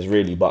lot of players,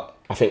 really, but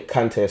I think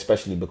Kante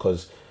especially,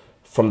 because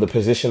from the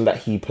position that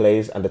he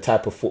plays and the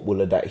type of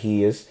footballer that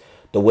he is,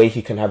 the way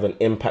he can have an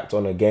impact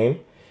on a game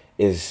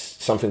is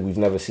something we've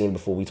never seen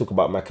before. We talk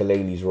about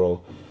Makelele's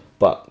role,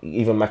 but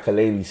even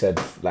Makelele said,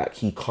 like,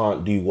 he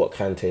can't do what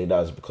Kante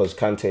does, because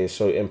Kante is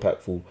so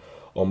impactful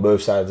on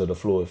both sides of the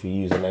floor, if you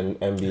use an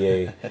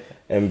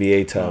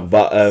NBA term.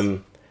 But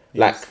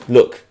like,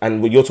 look,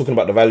 and when you're talking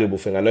about the valuable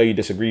thing, I know you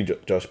disagree,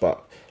 Josh,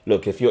 but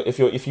look, if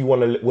you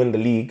want to win the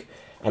league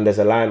and there's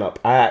a lineup,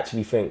 I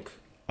actually think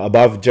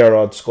above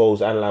Gerrard,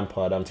 Scholes, and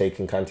Lampard, I'm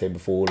taking Kante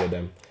before all of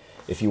them.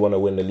 If you want to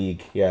win the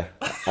league, yeah,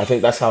 I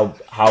think that's how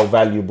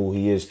valuable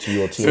he is to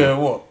your team. So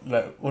what?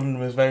 Like, one of the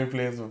most valuable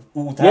players of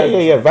all time?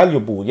 Yeah,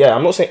 valuable. Yeah,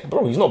 I'm not saying,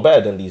 bro, he's not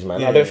better than these,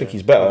 man. I don't think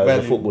he's better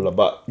as a footballer.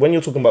 But when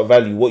you're talking about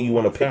value, what you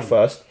want to pick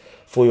first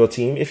for your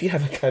team, if you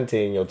have a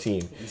Kante in your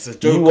team, it's a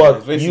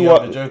joker. You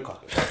are the joker.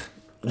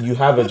 You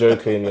have a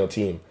joker in your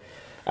team,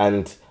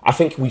 and I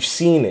think we've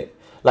seen it.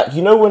 Like,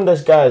 you know, when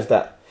there's guys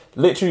that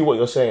literally what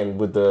you're saying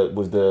with the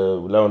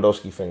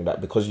Lewandowski thing, that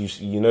because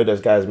you know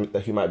there's guys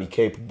who might be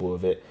capable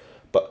of it.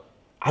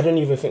 I don't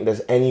even think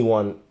there's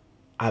anyone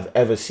I've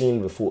ever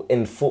seen before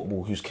in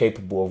football who's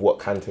capable of what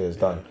Kante has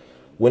done.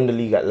 Win the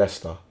league at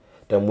Leicester,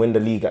 then win the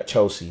league at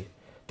Chelsea,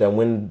 then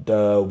win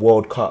the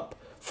World Cup.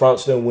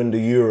 France don't win the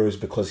Euros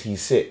because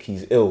he's sick,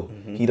 he's ill,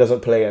 he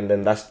doesn't play, and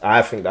then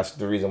I think that's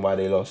the reason why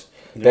they lost.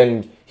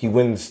 Then he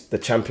wins the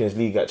Champions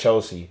League at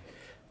Chelsea,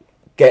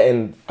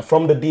 getting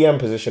from the DM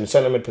position,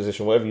 centre mid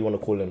position, whatever you want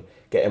to call him,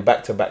 getting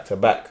back to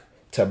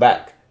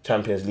back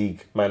Champions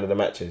League man of the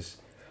matches.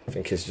 I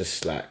think it's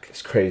just like,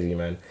 it's crazy,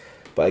 man.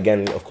 But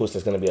again, of course,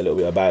 there's going to be a little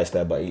bit of bias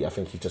there, but I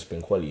think he's just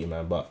been quality,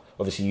 man. But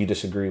obviously, you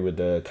disagree with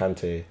the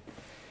Kante.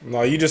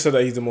 No, you just said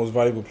that he's the most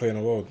valuable player in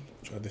the world,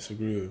 which I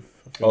disagree with.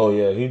 Oh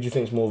yeah, who do you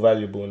think is more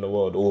valuable in the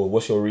world, or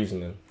what's your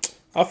reasoning?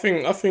 I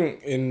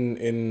think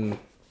in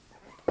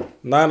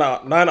 9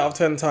 out of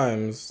 10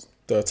 times,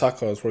 the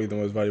attacker is probably the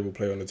most valuable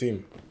player on the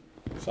team.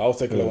 So I'll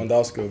take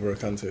Lewandowski over a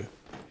Kante,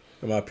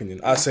 in my opinion.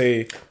 I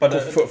say,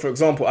 for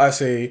example,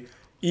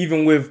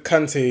 even with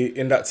Kante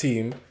in that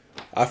team,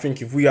 I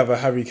think if we have a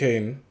Harry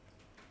Kane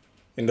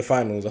in the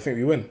finals, I think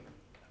we win.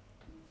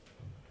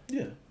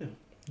 Yeah. Do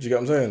you get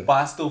what I'm saying? But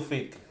I still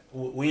think,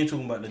 when you're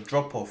talking about the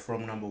drop-off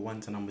from number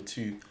 1 to number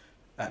 2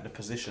 at the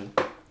position,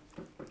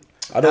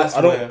 I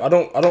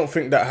don't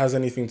think that has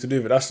anything to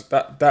do with it.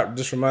 That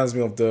just reminds me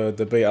of the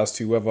debate as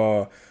to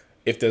whether,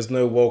 if there's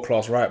no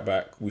world-class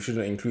right-back, we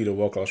shouldn't include a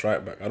world-class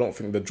right-back. I don't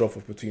think the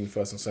drop-off between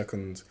first and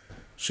second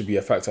should be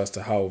a factor as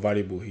to how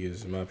valuable he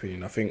is, in my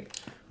opinion. I think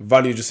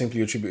value is just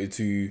simply attributed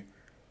to,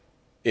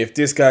 if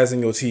this guy's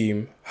in your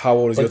team, how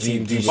old is your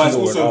team? But it's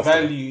also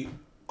value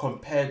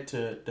compared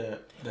to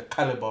the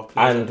caliber of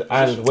players.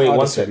 And wait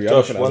one sec,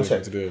 Josh, one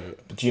sec. Do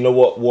you know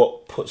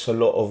what puts a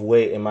lot of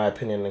weight, in my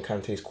opinion, in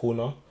Kante's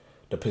corner?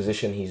 The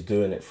position he's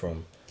doing it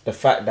from. The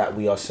fact that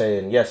we are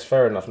saying, yes,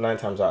 fair enough, 9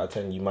 times out of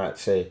 10 you might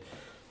say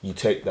you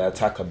take the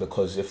attacker,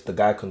 because if the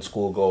guy can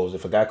score goals,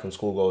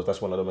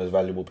 that's one of the most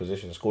valuable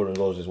positions. Scoring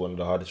goals is one of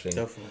the hardest things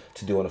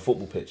to do on a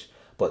football pitch.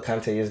 But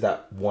Kante is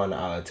that 1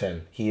 out of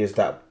 10. He is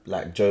that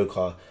like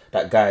joker,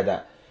 that guy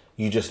that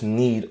you just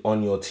need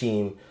on your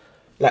team.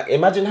 Like,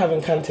 imagine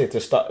having Kante to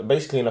start,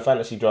 basically in a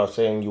fantasy draft,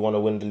 saying you want to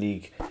win the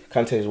league.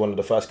 Kante is one of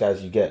the first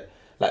guys you get.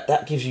 Like,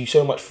 that gives you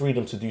so much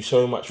freedom to do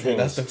so much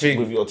things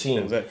with your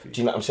team. Exactly.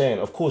 Do you know what I'm saying?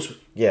 Of course,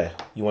 yeah,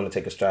 you want to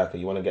take a striker,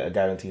 you want to get a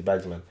guaranteed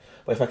bagsman.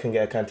 But if I can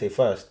get a Kante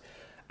first,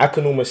 I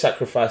can almost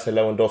sacrifice a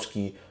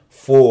Lewandowski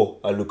for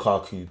a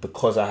Lukaku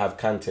because I have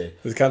Kante.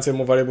 Is Kante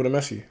more valuable than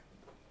Messi?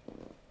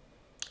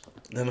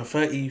 Then a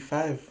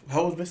 35.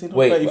 How old is Messi now?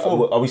 Wait,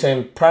 34. are we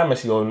saying prime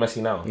Messi or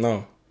Messi now?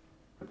 No.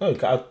 No,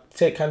 I'll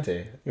take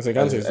Kante. You say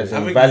Kante? As I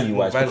in think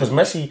value-wise. it's more Because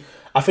Messi,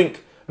 I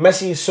think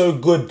Messi is so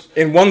good.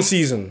 In one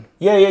season.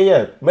 Yeah.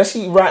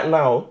 Messi right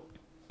now,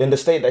 in the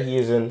state that he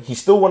is in, he's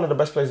still one of the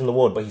best players in the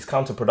world, but he's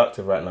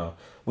counterproductive right now.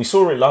 We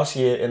saw it last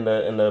year in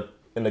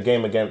the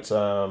game against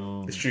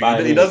It's true.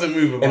 Bayern He doesn't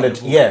move about the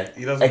ball. He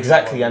doesn't move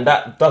exactly, about and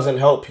that doesn't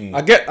help you.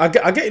 I get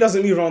he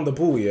doesn't move around the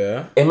ball,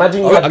 yeah.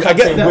 Imagine you I had get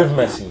Kante that. with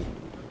Messi.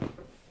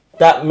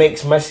 That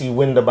makes Messi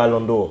win the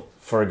Ballon d'Or,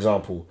 for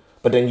example.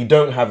 But then you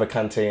don't have a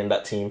Kante in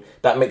that team.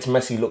 That makes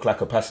Messi look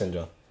like a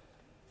passenger.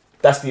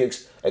 That's the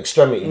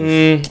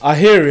extremities. I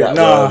hear it.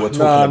 that we're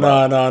talking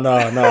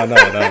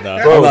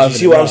No. Bro, do you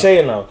see what I'm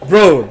saying now?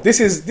 Bro, this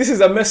is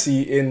a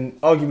Messi in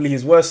arguably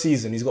his worst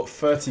season. He's got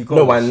 30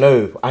 goals. No,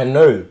 I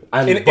know.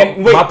 And but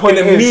Wait, my point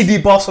in a is,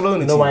 needy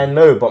Barcelona no, team. I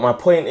know, but my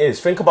point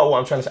is, think about what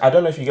I'm trying to say. I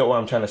don't know if you get what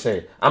I'm trying to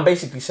say. I'm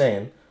basically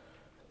saying,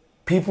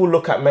 people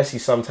look at Messi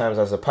sometimes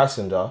as a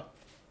passenger,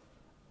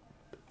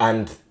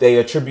 and they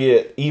attribute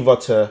it either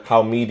to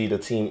how meaty the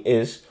team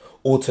is,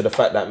 or to the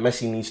fact that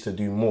Messi needs to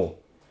do more.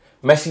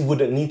 Messi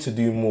wouldn't need to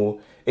do more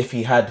if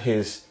he had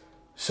his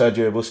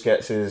Sergio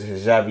Busquets, his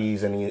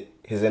Xavis, and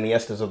his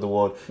Iniestas of the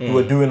world, who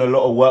were doing a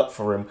lot of work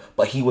for him,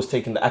 but he was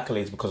taking the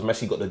accolades because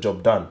Messi got the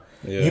job done.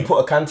 Yeah. You put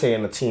a Kante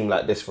in a team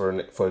like this, for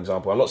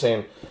example. I'm not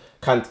saying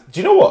Kante. Do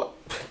you know what?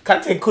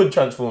 Kante could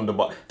transform the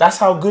ball. That's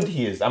how good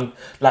he is. That's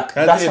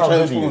how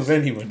good he is.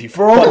 Anybody.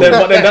 Bro, But then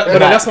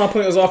that's my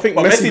point as well. I think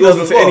But Messi Messi goes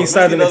does as into well. any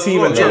side Messi in the does team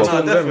as and well.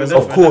 transforms Yeah, them.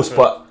 definitely. of course,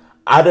 but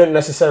I don't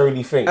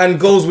necessarily think. And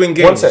goals win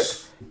games. One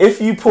sec. If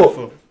you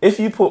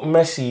put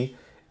Messi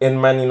in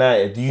Man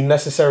United, do you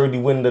necessarily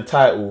win the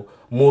title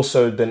more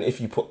so than if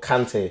you put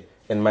Kante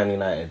in Man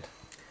United?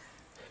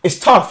 It's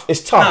tough.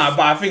 Nah, but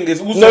I think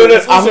it's also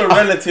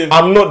relative.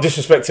 I'm not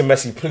disrespecting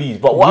Messi, please.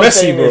 But what I'm Messi,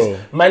 saying bro.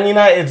 is, Man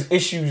United's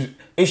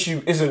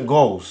issue isn't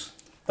goals.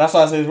 That's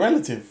why I say it's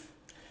relative.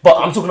 But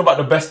I'm talking about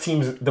the best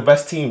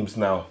teams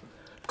now.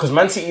 Because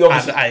Man City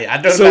obviously.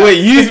 I don't So know. wait,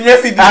 you-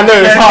 Messi. I know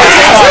it's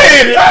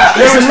hard.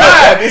 It's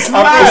mad. It's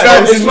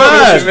mad. It's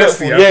mad.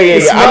 Disrespectful. Yeah, Yeah.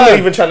 it's I'm not mad.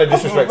 even trying to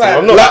disrespect him. mad.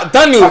 I'm not. Like,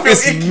 Daniel, I feel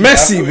it's icky.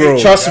 Messi, bro.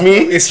 Trust me.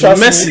 It's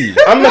trust Messi.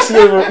 Me. I'm Messi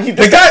over.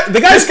 The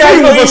guy's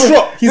playing with a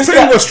strop. He's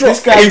playing with a strop.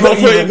 This guy's He's got not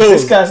 30 even. goals.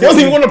 This guy's He doesn't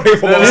not even want to play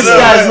for This Barcelona.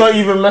 guy's not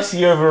even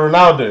Messi over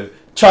Ronaldo.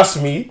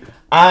 Trust me.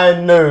 I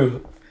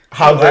know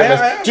how great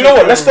Messi. Do you know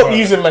what? Let's stop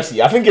using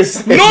Messi. I think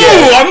it's. No,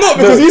 I'm not,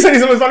 because you said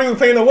he's the most valuable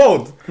player in the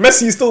world.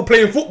 Messi is still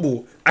playing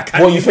football. I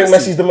can't. Well, you think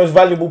Messi's the most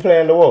valuable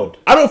player in the world?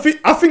 I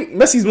think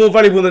Messi's more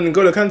valuable than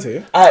N'Golo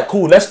Kante. Alright,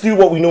 cool. Let's do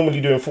what we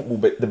normally do in football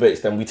debates.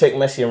 Then we take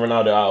Messi and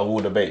Ronaldo out of all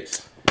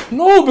debates.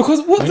 No,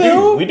 because what the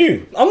hell? We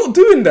do. I'm not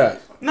doing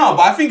that. No,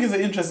 but I think it's an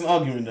interesting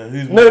argument though.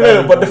 Who's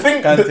No. But the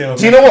thing,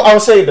 do you know what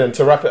I'll say then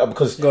to wrap it up?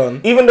 Because Go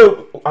on. even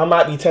though I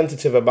might be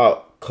tentative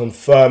about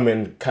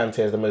confirming Kante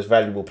as the most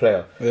valuable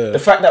player, Yeah. the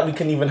fact that we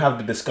can even have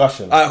the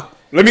discussion.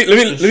 Let me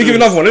give you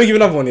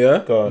another one.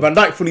 Yeah. Go on. Van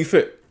Dijk fully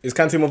fit. Is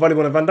Kante more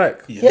valuable than Van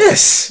Dijk?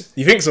 Yes.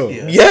 You think so?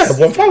 Yeah,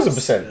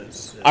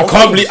 1000%. I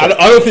can't believe. I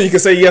don't think you can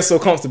say yes so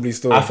comfortably.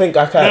 Still, I think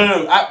I can.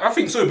 No. I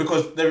think so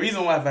because the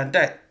reason why Van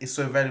Dijk is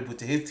so valuable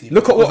to his team.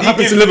 Look at what because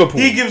happened to Liverpool.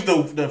 He gives the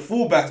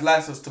fullbacks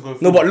license to go.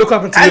 No, but look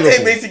up into Kante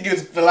Liverpool. basically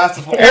gives the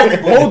license for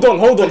everybody. Hold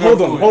to go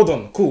forward.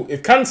 on. Cool.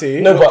 If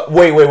Kante, No, but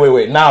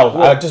wait. Now,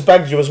 I just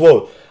bagged you as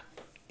well.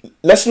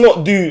 Let's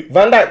not do...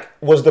 Van Dijk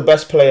was the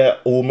best player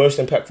or most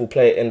impactful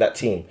player in that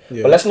team.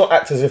 Yeah. But let's not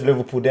act as if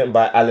Liverpool didn't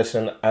buy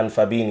Alisson and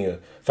Fabinho.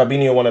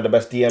 Fabinho, one of the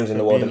best DMs in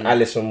the world, and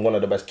Alisson, one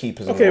of the best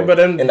keepers in the okay, world. but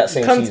then in that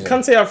same season.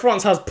 Kante at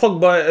France has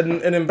Pogba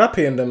and Mbappe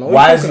in them. What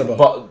Why are you is talking it,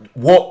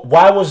 about?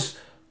 why was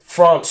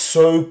France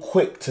so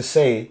quick to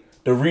say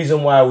the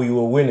reason why we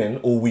were winning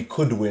or we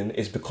could win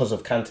is because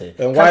of Kante?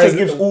 And why Kante is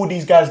gives all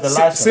these guys the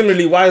license.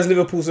 Similarly, why is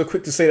Liverpool so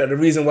quick to say that the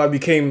reason why we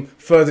came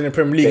further in the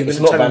Premier League It's is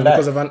not Van Dijk.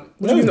 because of Van? What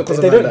do you mean not because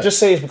they of Van don't Dijk? just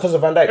say it's because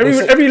of Van Dijk. They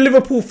say- Every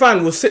Liverpool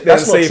fan will sit there and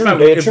That's not say, true. "Fam,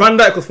 They if attribute- Van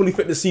Dijk was fully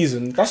fit this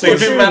season." That's So you not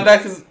think true. Van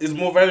Dijk is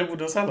more valuable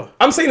than Salah?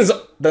 I'm saying is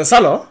than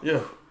Salah. Yeah.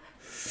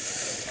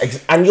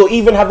 And you're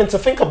even having to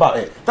think about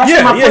it. That's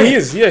Yeah, my yeah, point. he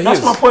is. Yeah, he That's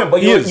is. my point. But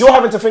He you're, is. you're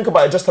having to think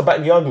about it just to back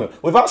the argument.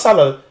 Without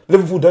Salah,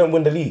 Liverpool don't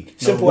win the league.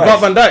 Simple Without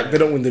as. Van Dijk, they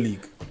don't win the league.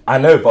 I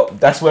know, but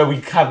that's where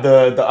we have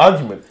the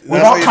argument. That's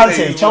Without why you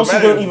say Kante, he's Chelsea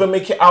more don't valuable. even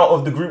make it out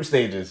of the group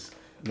stages.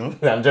 No.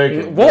 I'm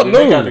joking. What? We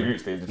No. make out the group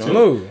stages.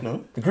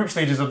 No. The group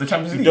stages of the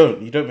Champions You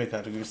League. don't make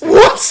out the group stage.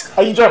 What?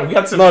 Are you drunk? We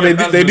had to. No, they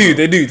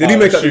do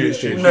make up the group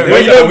stage. No,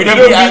 Yeah, we don't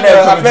beat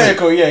Atletico Madrid.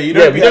 Atletico, yeah, you Yeah,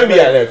 don't we beat don't beat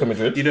Atletico. Atletico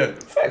Madrid. You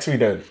don't. Facts, we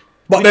don't.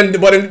 But then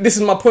this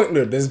is my point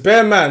though. There's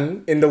bare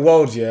man in the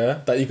world,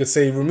 yeah, that you could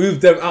say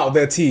remove them out of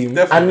their team,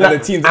 Definitely. and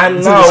the team. And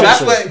the now- team That's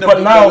shit why show. the, But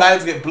the now-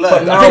 lines get blurred.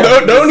 but now- I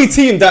think the only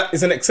team that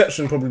is an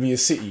exception probably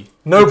is City.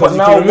 No, Because but you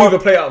now can remove what- a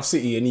player out of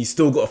City and he's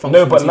still got a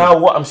function. No, but now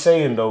what I'm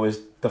saying though is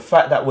the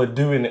fact that we're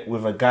doing it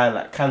with a guy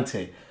like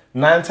Kante,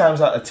 9 times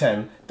out of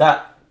 10,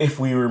 that if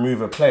we remove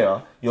a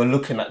player, you're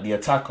looking at the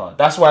attacker.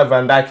 That's why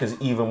Van Dijk is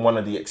even one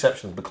of the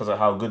exceptions because of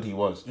how good he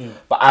was.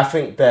 But I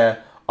think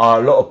there are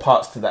a lot of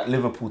parts to that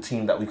Liverpool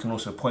team that we can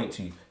also point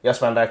to. Yes,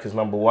 Van Dijk is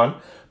number one,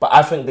 but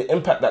I think the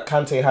impact that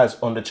Kante has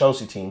on the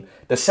Chelsea team,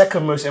 the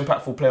second most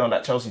impactful player on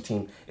that Chelsea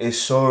team,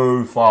 is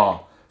so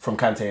far from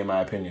Kante in my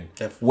opinion.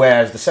 Definitely.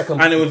 Whereas the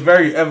second... And it was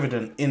very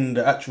evident in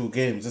the actual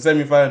games. The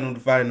semi-final, the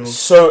final.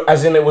 So,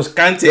 as in it was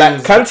Kante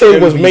was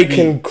Kante was MVP.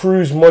 making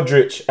Cruz,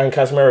 Modric, and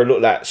Casemiro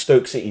look like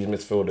Stoke City's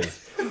midfielders,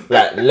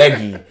 like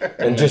leggy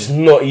and just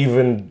not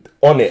even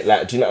on it.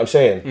 Like, do you know what I'm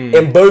saying?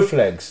 In both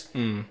legs,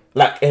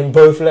 like in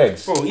both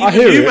legs. Bro, I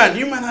hear you it. man,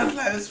 you man had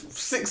like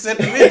 6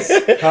 centimeters.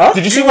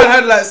 Did you see You what? man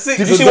had like 6.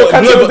 Did you see what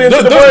Kante was doing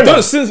to De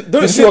Bruyne?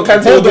 Don't see what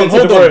Kante hold was on, doing to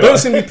hold De on. Bruyne? Don't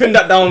simply pin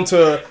that down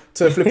to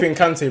flipping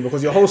Kante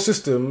because your whole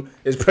system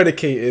is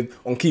predicated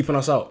on keeping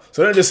us out.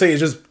 So don't just say it's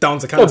just down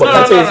to Kante. No,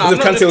 but Kante is- as if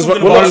Kante was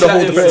running the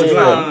whole defensive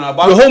line.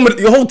 No,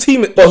 Your whole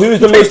team. But who's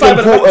the you play most five at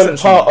the back, important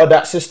essentially. part of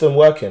that system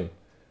working?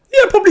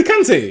 Yeah, probably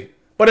Kante.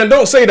 But then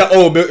don't say that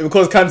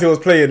because Kante was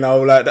playing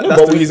now. Like that's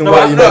but the we- reason No,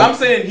 why you. I'm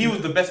saying he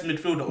was the best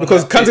midfielder. on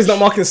Because that Kante's pitch. not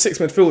marking 6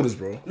 midfielders,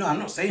 bro. No, I'm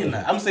not saying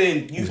that. I'm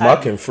saying you He's had,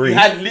 marking 3. You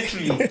had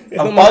literally a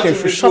not bunch marking of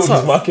 3. Shut midfielders, up.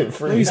 He's marking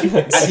 3.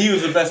 and he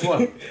was the best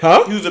one.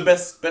 Huh? He was the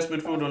best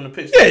midfielder on the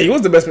pitch. Yeah, he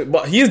was the best,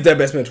 but he is their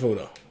best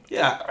midfielder.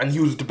 Yeah, and he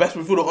was the best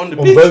midfielder on the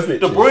On pitch. both De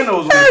pitches. Bruyne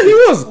was. On the Yeah, pitch. he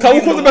was. Kyle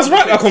He's Walker's the best on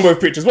right back pitch. on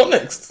both pitches. What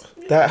next?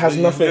 That has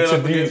nothing going to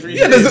up against do. Reece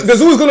Yeah,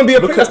 there's always going to be a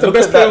player that's the look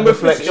best at player that on both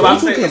deflection. pitches. Yeah, but What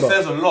I'm are you saying talking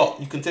it about? says a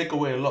lot. You can take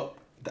away a lot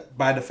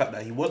by the fact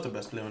that he was the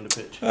best player on the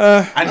pitch.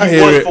 I And he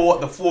hear was it. for what,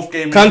 the 4th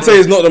game. in a Kante row.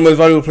 is not the most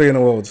valuable player in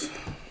the world.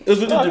 It was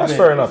a good No, that's debate.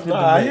 fair It enough. was a No,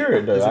 good I debate. hear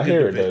it though. was a I good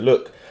hear it debate. though.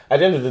 Look, at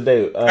the end of the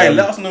day, Hey,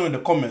 let us know in the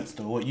comments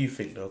though what you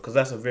think though, because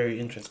that's a very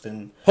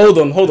interesting. Hold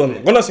on.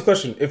 I'm gonna ask you a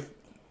question. If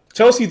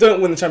Chelsea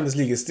don't win the Champions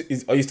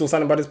League, are you still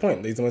standing by this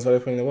point that he's the most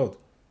valuable player in the world?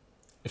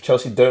 if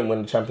Chelsea don't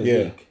win the Champions Yeah.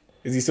 League,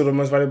 Is he still the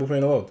most valuable player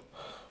in the world?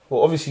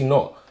 well, obviously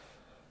not.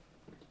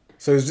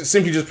 So it's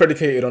simply just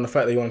predicated on the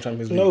fact that he won the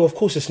Champions League. No, of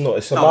course it's not.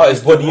 It's No, about it's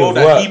his the body role of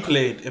that work. he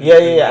played in-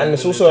 Yeah, and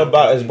it's in also the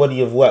about his Champions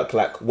body of work.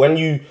 Like when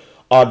you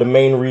are the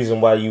main reason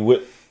why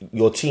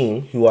your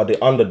team, who are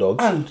the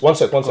underdogs, And- one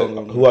sec,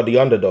 who are the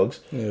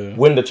underdogs,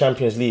 win the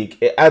Champions League.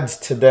 It adds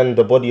to then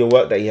the body of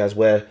work that he has,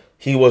 where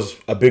he was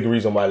a big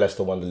reason why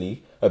Leicester won the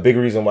league, a big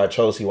reason why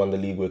Chelsea won the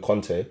league with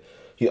Conte, a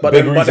But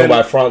big then- but reason then-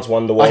 why France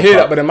won the World I hear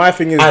Cup. that, but then my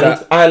thing is and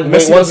that and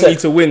Messi doesn't need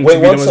to win to be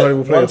the most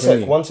valuable player for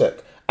me. One sec.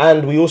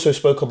 And we also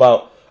spoke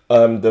about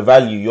the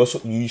value.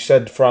 You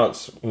said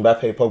France,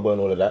 Mbappe, Pogba,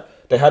 and all of that.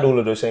 They had all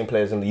of those same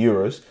players in the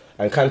Euros,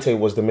 and Kante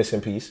was the missing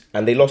piece,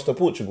 and they lost to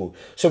Portugal.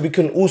 So we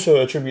can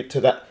also attribute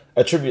that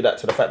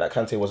to the fact that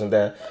Kante wasn't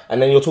there.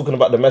 And then you're talking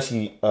about the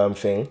Messi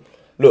thing.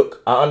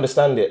 Look, I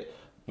understand it.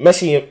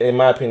 Messi, in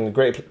my opinion,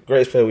 the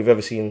greatest player we've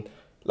ever seen.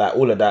 Like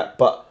all of that,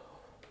 but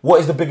what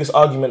is the biggest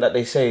argument that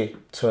they say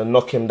to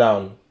knock him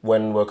down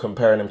when we're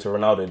comparing him to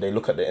Ronaldo? They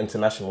look at the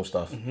international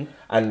stuff,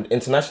 and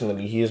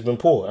internationally he has been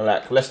poor. And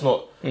like, let's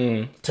not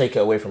take it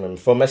away from him.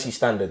 For Messi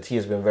standards, he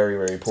has been very,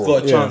 very poor.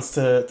 Got a chance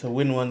to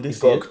win one this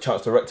He's got year. a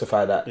chance to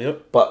rectify that.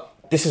 Yep. But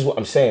this is what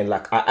I'm saying.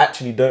 Like, I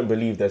actually don't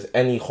believe there's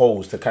any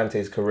holes to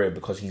Kante's career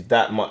because he's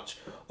that much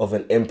of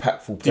an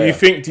impactful player.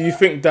 Do you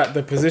think that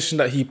the position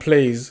that he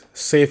plays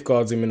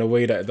safeguards him in a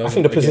way that it doesn't? I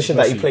think the position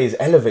that he against Messi? plays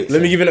elevates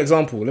Let me him. give you an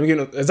example.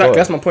 Exactly. Go on.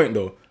 That's my point,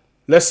 though.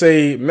 Let's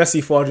say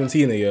Messi for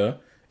Argentina. Yeah,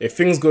 if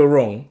things go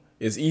wrong,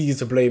 it's easy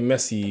to blame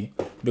Messi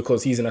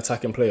because he's an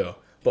attacking player.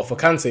 But for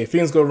Kante, if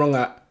things go wrong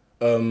at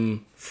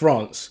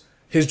France,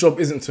 his job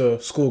isn't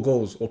to score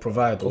goals or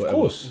provide. Or Of whatever.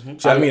 course. Do you know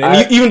what I mean?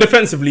 And even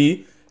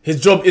defensively, his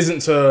job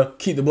isn't to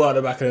keep the ball at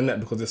the back of the net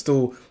because there's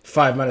still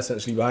 5 men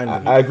essentially behind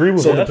him. I agree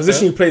with So you. the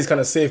position he plays kind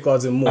of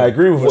safeguards him more. I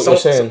agree with But what you're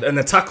saying. An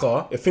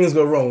attacker, if things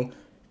go wrong,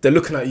 they're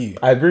looking at you.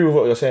 I agree with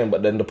what you're saying,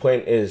 but then the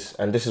point is,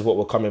 and this is what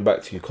we're coming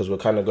back to because we're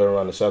kind of going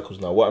around the circles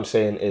now. What I'm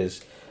saying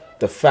is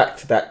the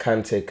fact that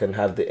Kante can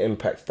have the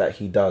impact that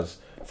he does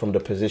from the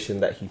position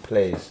that he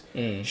plays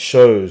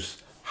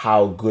shows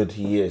how good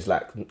he is.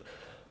 Like,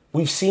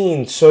 we've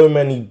seen so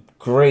many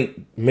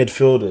great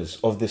midfielders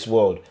of this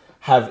world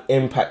have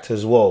impact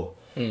as well.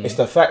 It's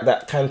the fact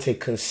that Kante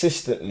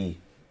consistently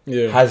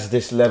has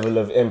this level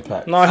of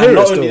impact. No, I And hear it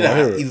not still. only I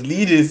hear that, it. he's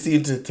leading his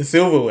team to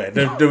silverware.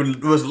 The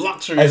most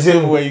luxury As in-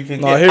 silverware you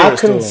can No, I get. hear I it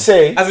can still.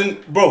 say, As in,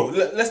 bro,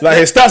 let's Like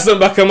his stats don't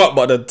back him up,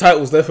 but the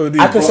titles definitely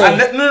do. I can bro.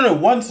 say- and no,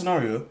 one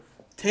scenario.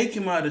 Take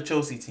him out of the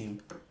Chelsea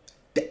team.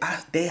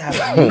 They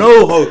have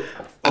no hope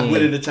of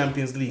winning the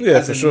Champions League. Yeah,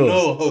 As for in sure.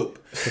 No hope.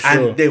 sure.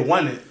 And they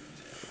won it.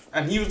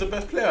 and he was the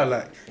best player.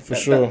 Like For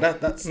sure.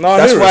 That's No, I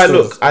That's hear it why.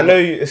 still. Look, I know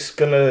it's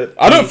gonna.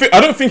 I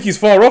don't think he's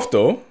far off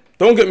though.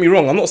 Don't get me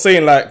wrong. I'm not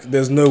saying like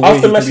there's no way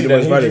After he Messi, could be the then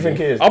most who do you valuable. think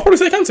it is? I'll probably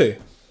say Kante.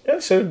 Yeah,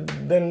 so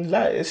then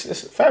like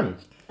it's fam,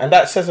 and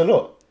that says a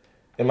lot,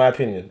 in my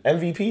opinion.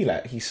 MVP,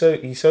 like he's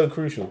so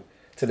crucial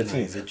to the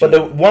team. he's a But the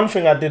genius. one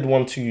thing I did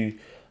want to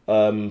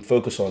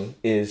focus on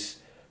is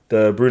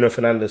the Bruno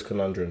Fernandes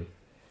conundrum.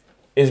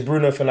 Is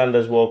Bruno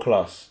Fernandes world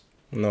class?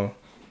 No.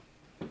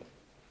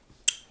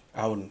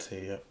 I wouldn't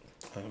say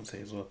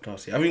he's world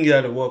class. I think he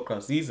had a world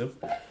class season,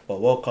 but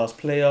world class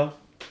player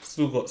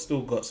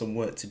still got some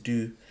work to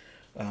do.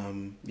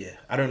 Yeah,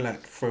 I don't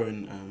like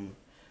throwing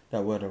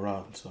that word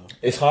around. So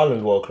Is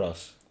Haaland world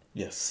class?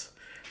 yes,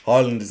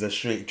 Haaland is a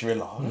straight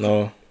driller.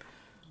 No.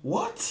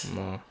 What?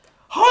 No.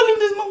 Haaland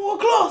is not world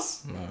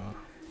class. No.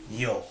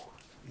 Yo.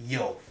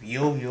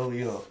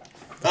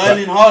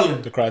 Erling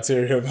Haaland. The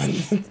criteria,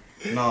 man.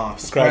 Nah,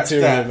 scratch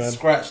Criteria, that. man.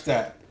 Scratch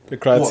that. The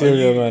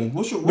criteria, What, man.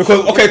 what's your-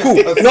 Because okay, cool.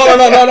 No.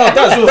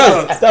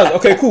 That's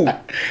okay, cool.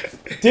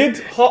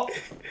 Did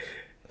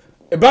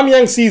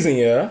Aubameyang's season,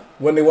 yeah,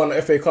 when they won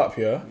the FA Cup,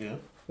 yeah, Yeah.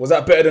 was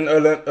that better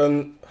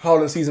than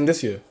Haaland's season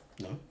this year?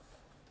 No.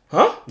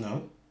 Huh?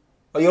 No.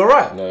 Are you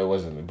alright? No, it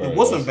wasn't. Bro, It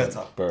wasn't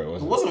better. Bro, it It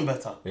wasn't. wasn't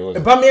better. It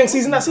wasn't. Aubameyang's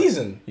season that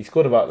season. He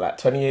scored about like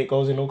 28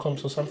 goals in all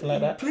comps or something like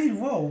that. Played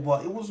well,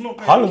 but it was not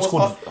better. Haaland It was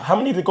scored. half- How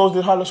many goals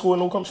did Haaland score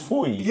in all comps?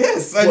 40.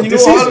 Yes, and What, you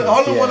this know season?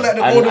 Haaland won like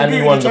the and, Golden and Boot he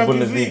in won the the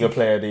Champions Bundesliga League.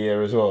 Player of the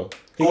Year as well.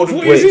 Golden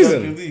What Boot in the season?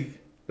 Champions League.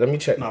 Let me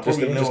check. Nah, Let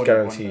probably me no just one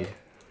guarantee. won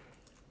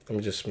Let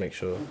me just make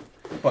sure.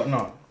 But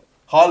no,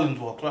 Haaland's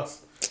world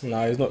class.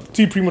 Nah, he's not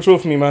too premature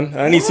for me, man.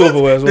 I need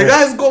silverware as The well.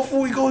 guy's got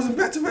 40 goals in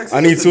back-to-back I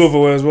need seasons.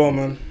 silverware as well,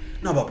 man.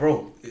 No, but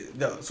bro,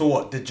 so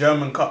what? The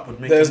German Cup would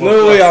make. There's him no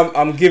world way class.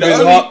 I'm giving. The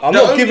only- I'm the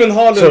not only- giving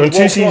Haaland. So in two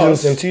world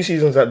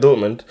seasons, class. at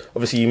Dortmund,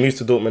 obviously you moved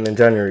to Dortmund in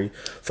January.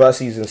 First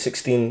season,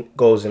 16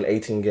 goals in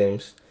 18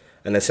 games,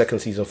 and then second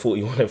season,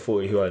 41 and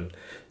 41.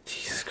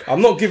 Jesus Christ.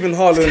 I'm not giving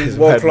Haaland He's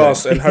world mad,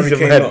 class man. and Harry He's a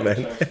Kane mad up. man.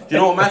 Do you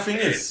know what my thing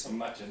is?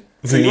 Imagine.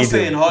 So We you're need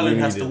saying him. Haaland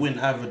We has need to him. win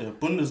either the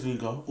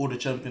Bundesliga or the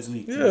Champions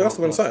League. to Yeah, be that's world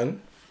what I'm class.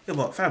 saying. Yeah,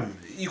 but fam,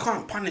 you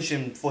can't punish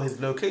him for his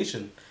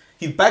location.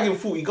 He's bagging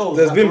 40 goals.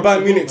 There's like been Borussia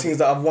Bayern Munich Dortmund. teams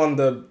that have won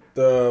the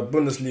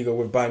Bundesliga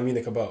with Bayern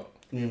Munich about.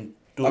 I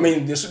Dortmund.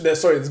 mean, there's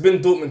been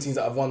Dortmund teams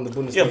that have won the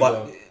Bundesliga. Yeah,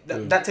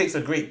 but that takes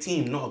a great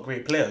team, not a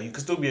great player. You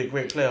can still be a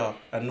great player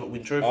and not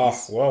win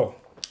trophies. Wow.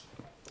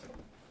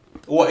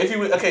 What if you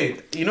were okay?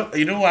 You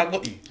know why I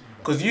got you?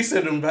 Because you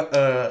said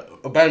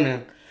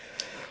Aubameyang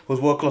was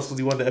world class because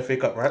he won the FA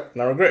Cup, right?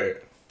 And I regret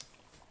it.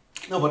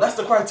 No, but that's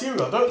the criteria.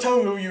 Don't tell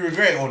me whether you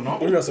regret it or not. What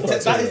do you mean that's the That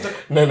is criteria?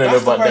 the No, that's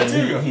the but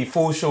criteria. then he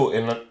falls short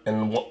in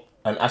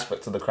an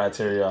aspect of the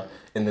criteria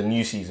in the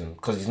new season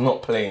because he's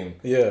not playing.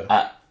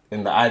 Yeah.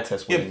 In the eye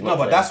test. Yeah, When he's no, not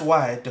but playing. that's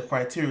why the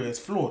criteria is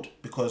flawed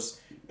because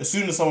as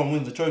soon as someone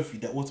wins the trophy,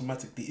 they're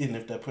automatically in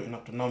if they're putting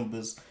up the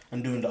numbers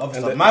and doing the other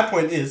stuff. then- My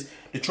point is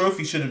the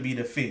trophy shouldn't be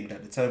the thing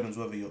that determines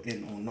whether you're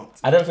in or not.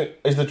 I don't think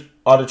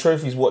are the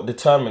trophies what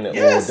determine it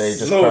Yes. or they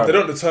just No, crown they it?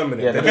 don't determine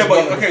it. Yeah, They they just Okay,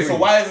 run but the okay, so three.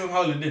 why isn't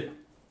Haaland in?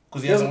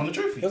 Because he hasn't won the He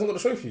trophy. hasn't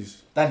got the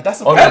trophies.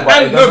 That's a Oh, no, fact.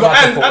 but it doesn't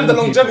matter for And the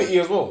all longevity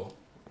as well.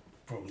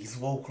 Bro, he's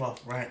world class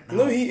right now.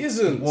 No, he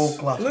isn't. World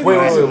class. No, he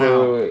Wait,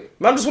 isn't.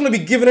 wait. Man, just want to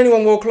be giving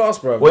anyone world class,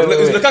 bro. Wait,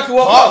 Is wait. Lukaku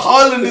world class?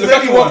 Haaland is Lukaku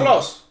anyone. world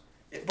class?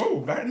 Bro,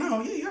 right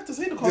now, yeah, you have to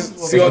say the This-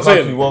 consequences. see what I'm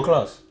saying? Lukaku world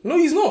class. No,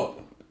 he's not.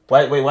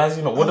 Why is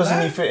he not? What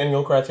doesn't he fit in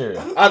your criteria?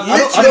 I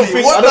don't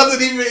think. what I don't,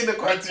 doesn't even in the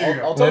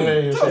criteria? I'll tell No,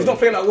 you. you're saying- He's not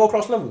playing at world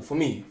class level for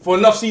me for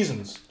enough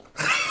seasons.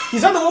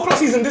 He's had the world class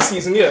season this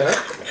season, yeah.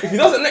 If he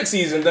does it next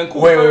season, then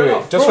cool. Wait. fair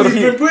enough. Just Bro, for the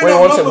he's been people. putting Wait, up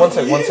one numbers for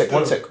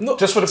sec. years, though.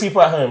 Just for the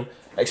people at home,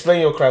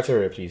 explain your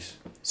criteria, please.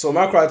 So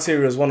my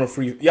criteria is one of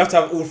three. You have to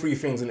have all three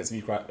things in it to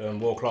be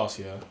world class,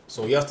 yeah.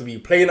 So you have to be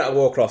playing at a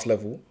world class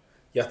level.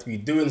 You have to be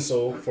doing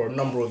so for a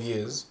number of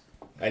years,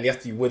 and you have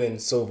to be winning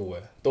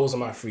silverware. Those are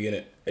my three in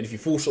it. And if you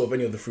fall short of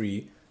any of the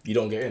three, you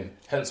don't get in.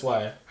 Hence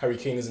why Harry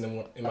Kane isn't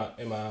in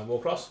my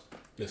world class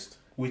list.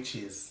 Which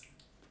is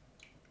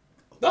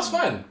That's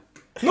fine.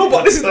 No,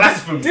 but this is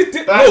blasphemy.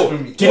 No.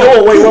 Blasphemy. Do you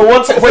know what? Wait,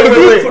 one sec. For the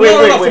viewers- no,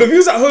 Wait. For the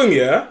viewers at home,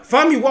 yeah,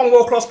 find me one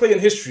world class player in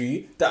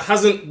history that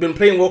hasn't been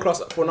playing world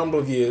class for a number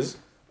of years,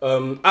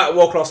 at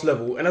world class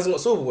level, and hasn't got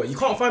silverware. You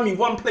can't find me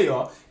one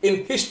player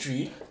in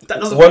history that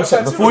doesn't. One fit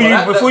sec. that Before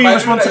criteria. you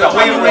respond to that,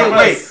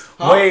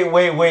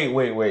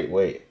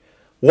 wait.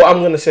 What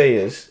I'm gonna say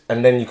is,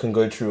 and then you can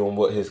go through on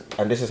what his,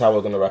 and this is how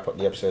we're gonna wrap up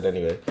the episode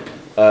anyway.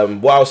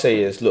 What I'll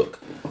say is, look,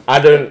 I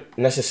don't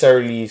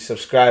necessarily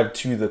subscribe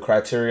to the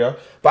criteria,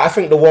 but I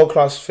think the world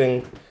class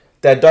thing,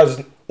 there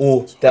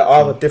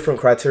are different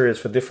criteria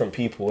for different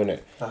people, innit?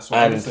 That's what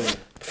I'm And saying.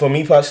 for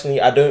me personally,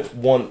 I don't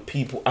want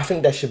people. I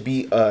think there should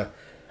be a.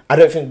 I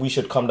don't think we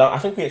should come down. I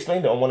think we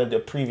explained it on one of the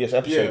previous Yeah,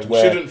 episodes we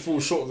where shouldn't fall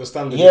short of the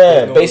standard.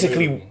 yeah, if no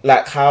basically one's available.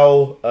 like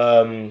how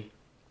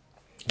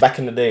back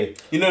in the day.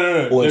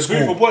 No. Or in The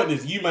beautiful school. point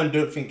is, you man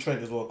don't think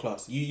Trent is world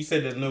class. You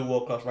said there's no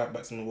world class right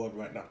backs in the world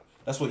right now.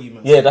 That's what you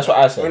man. Yeah, said. that's what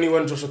I said. Only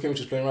when Joshua Kimmich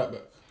is playing right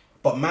back.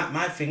 But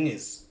my thing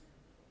is,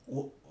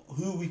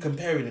 who are we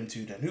comparing him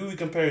to then? Who are we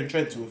comparing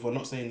Trent to if we're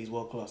not saying he's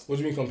world class? What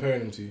do you mean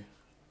comparing him to?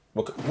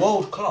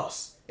 World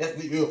class.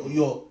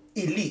 You're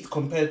elite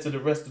compared to the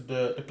rest of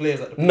the players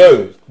at the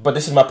No, but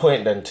this is my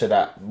point then to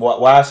that.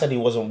 Why I said he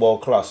wasn't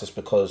world class is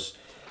because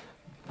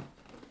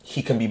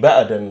he can be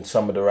better than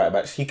some of the right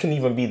backs. He can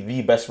even be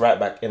the best right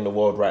back in the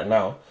world right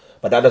now,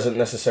 but that doesn't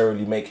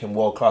necessarily make him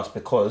world class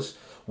because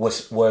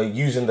we're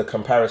using the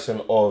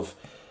comparison of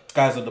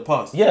guys of the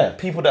past. Yeah,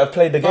 people that have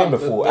played the game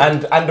before.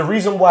 And the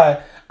reason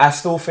why I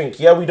still think,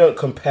 we don't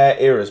compare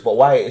eras, but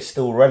why it is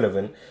still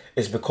relevant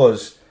is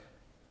because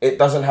it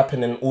doesn't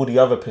happen in all the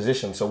other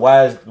positions. So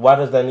why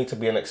does there need to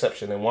be an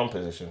exception in one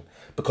position?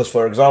 Because,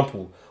 for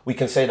example, we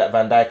can say that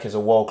Van Dijk is a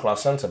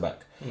world-class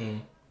centre-back.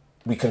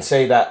 We can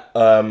say that,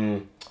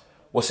 Lewandowski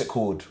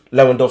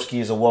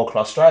is a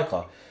world-class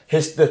striker.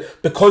 Let's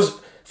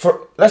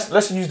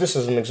use this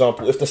as an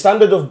example. If the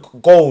standard of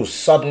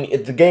goals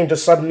if the game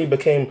just suddenly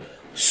became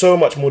so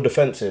much more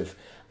defensive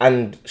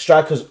and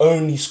strikers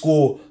only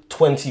score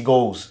 20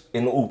 goals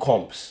in all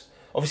comps.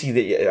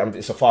 Obviously,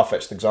 it's a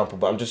far-fetched example,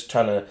 but I'm just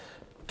trying to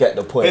get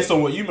the point. Based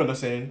on what you men are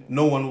saying,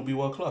 no one will be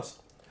world class.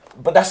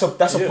 But that's a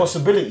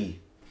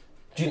possibility.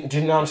 Do you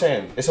know what I'm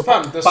saying? It's a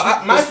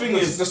my thing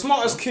is the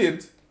smartest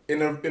kid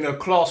in a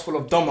class full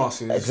of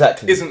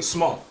dumbasses isn't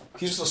smart.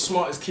 He's just the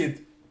smartest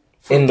kid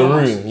in the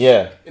room.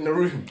 Yeah, in the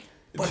room.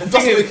 But just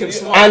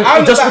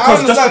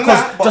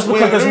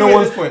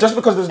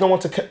because there's no one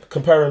to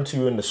compare him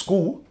to in the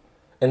school,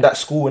 in that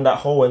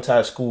whole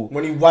entire school.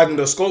 When he widened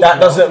the scope, that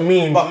doesn't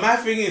mean. But my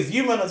thing is,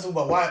 you man are talking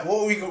about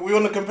what we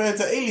want to compare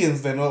to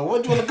aliens then, or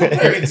what do you want to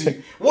compare it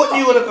to? What do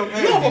you want to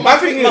compare? No, but my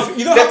thing is,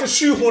 you don't have to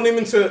shoehorn him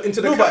into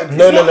the category.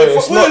 No.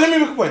 Let me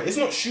make a point. It's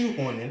not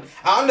shoehorning.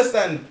 I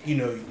understand,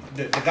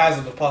 the guys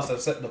of the past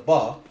have set the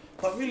bar,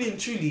 but really and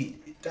truly,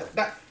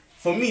 that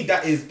for me,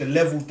 that is the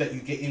levels that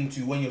you get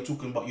into when you're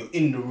talking about you're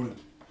in the room.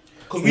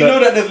 Because we know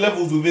that there's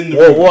levels within the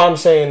room. What I'm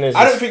saying is...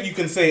 I don't think you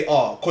can say,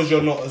 because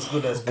you're not as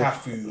good as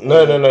Cafu.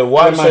 No.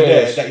 What I'm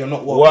saying is... that you're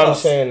not world class. I'm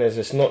saying is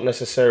it's not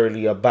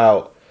necessarily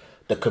about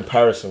the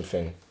comparison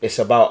thing. It's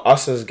about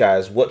us as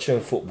guys watching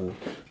football.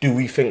 Do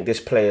we think this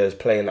player is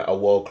playing at a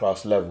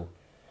world-class level?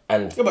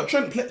 And but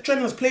Trent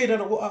has played at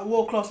a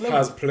world-class level.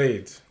 Has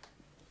played.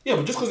 Yeah,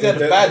 but just because he had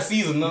a bad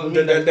season,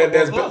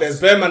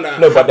 there's bare man that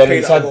but then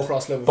he's had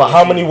world-class level. But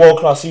how many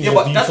world-class seasons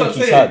do you think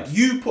he's had?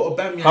 You put a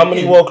Aubameyang. How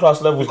many world-class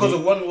levels? Because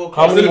of one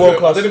world-class. How many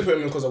world-class? I didn't put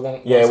him in because of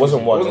one. Yeah, it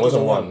wasn't one. It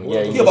wasn't one.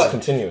 Yeah, it was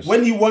continuous.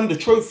 When he won the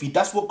trophy,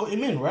 that's what got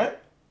him in, right?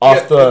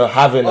 After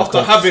having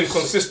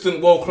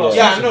consistent world-class.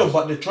 Yeah, I know,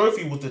 but the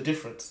trophy was the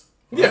difference.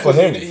 Yeah, for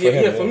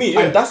me.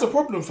 And that's a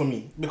problem for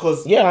me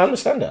because I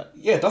understand that.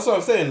 Yeah, that's what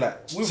I'm saying.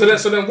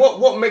 So then,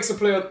 what makes a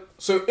player?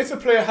 So if a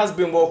player has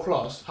been world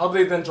class, how do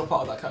they then drop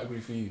out of that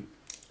category for you?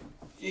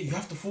 Yeah, you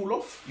have to fall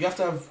off. You have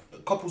to have a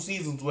couple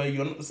seasons where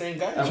you're not the same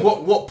guy. And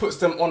what puts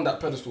them on that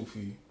pedestal for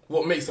you?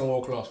 What makes them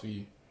world class for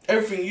you?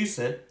 Everything you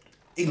said,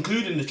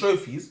 including the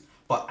trophies.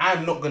 But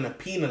I'm not gonna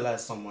penalise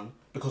someone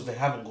because they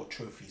haven't got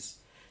trophies.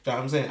 Do you know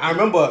what I'm saying? I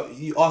remember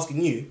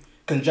asking you,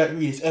 can Jack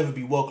Grealish ever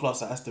be world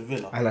class at Aston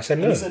Villa? And I said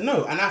no. And you said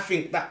no. And I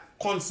think that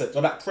concept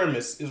or that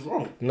premise is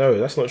wrong. No,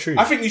 that's not true.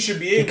 I think you should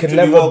be able to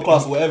be world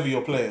class wherever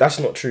you're playing. That's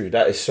not true.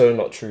 That is so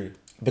not true.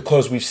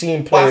 Because we've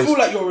seen players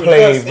like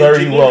play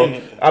very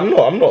well.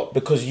 I'm not.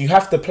 Because you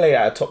have to play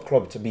at a top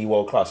club to be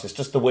world class. It's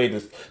just the way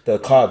the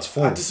cards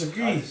fall. I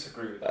disagree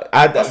with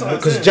that.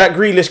 Because Jack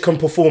Grealish can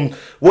perform.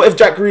 What if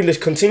Jack Grealish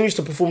continues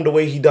to perform the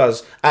way he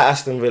does at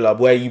Aston Villa,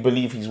 where you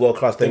believe he's world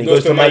class, then he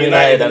goes to Man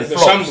United and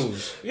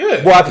flops?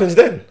 Yeah. What happens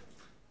then?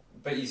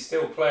 But he's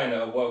still playing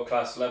at a world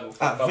class level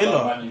for at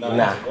Villa. Man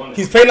United.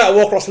 He's playing at a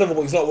world class level,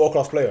 but he's not a world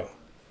class player.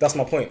 That's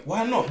my point.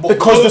 Why not?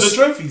 Because the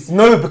trophies.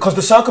 No, because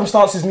the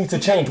circumstances need to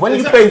change. When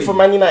you play for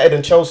Man United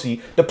and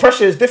Chelsea, the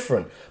pressure is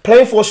different.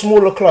 Playing for a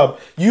smaller club,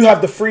 you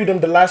have the freedom,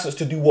 the license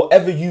to do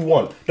whatever you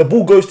want. The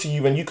ball goes to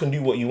you and you can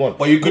do what you want.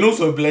 But you can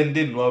also blend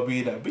in while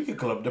being at a bigger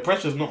club. The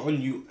pressure's not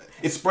on you.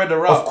 It's spread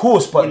around. Of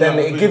course, but then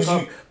it gives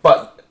you...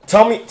 But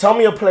tell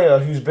me a player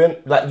who's been...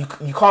 Like,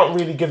 you can't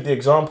really give the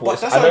example.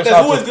 But there's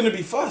always going to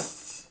be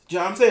firsts. Do you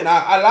know what I'm saying?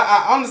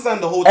 I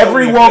understand the whole...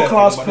 Every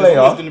world-class player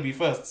going to be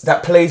first.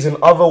 That plays in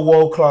other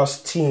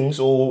world-class teams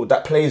or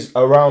that plays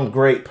around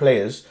great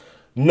players,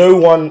 no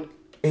one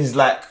is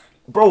like...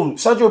 Bro,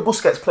 Sergio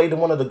Busquets played in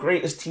one of the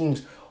greatest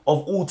teams of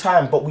all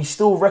time, but we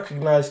still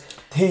recognise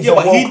he's a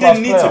world-class player. Yeah, but he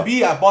didn't need to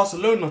be at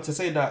Barcelona to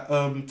say that,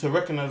 to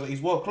recognise that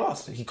he's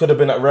world-class. He could have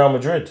been at Real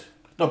Madrid.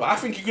 No, but I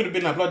think he could have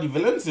been at bloody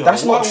Valencia.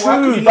 That's not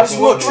true. That's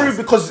not true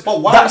because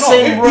that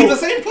same role... He's the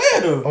same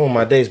player though. Oh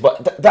my days.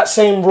 But that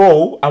same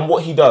role and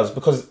what he does,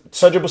 because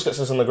Sergio Busquets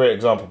isn't a great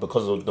example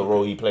because of the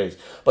role he plays.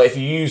 But if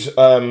you use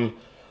a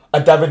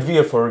David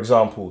Villa, for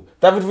example,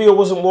 David Villa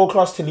wasn't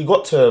world-class till he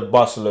got to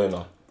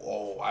Barcelona.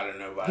 Oh, I don't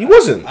know about that. He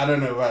wasn't. I don't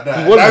know about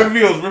that. David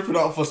Villa was ripping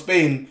out for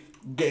Spain,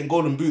 getting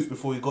golden boots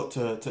before he got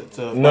to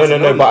No,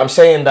 but I'm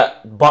saying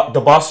that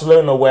the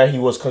Barcelona where he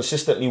was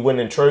consistently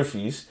winning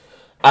trophies...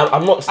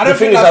 I'm not. I don't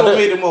think that's what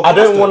made him more. I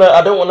don't want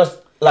to.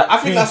 Like, I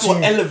think that's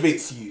what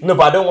elevates you. No,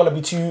 but I don't want to be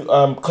too.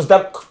 Because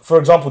for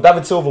example,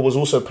 David Silva was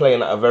also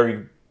playing at a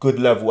very good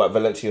level at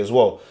Valencia as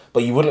well.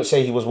 But you wouldn't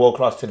say he was world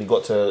class till he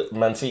got to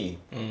Man City.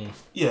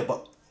 Yeah,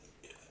 but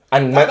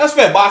And that's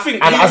fair. But I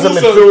think and he as a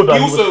also,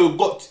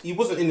 midfielder, he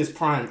wasn't in his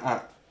prime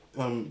at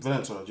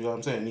Valencia. Do you know what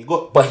I'm saying?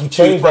 But he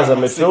changed as a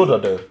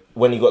midfielder though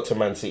when he got to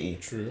Man City.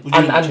 True.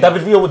 And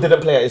David Villa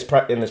didn't play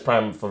in his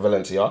prime for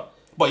Valencia.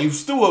 But he was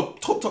still a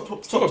top.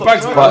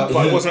 bags, player.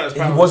 But he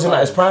wasn't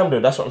at his prime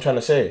though. That's what I'm trying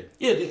to say.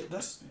 Yeah,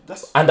 that's.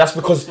 And that's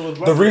because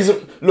the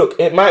reason. Look,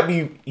 it might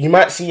be you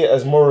might see it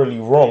as morally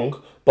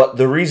wrong, but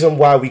the reason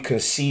why we can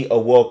see a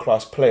world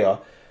class player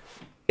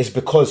is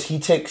because he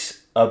takes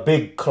a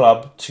big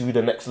club to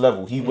the next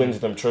level. He wins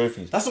them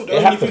trophies. That's not the It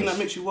only happens. thing that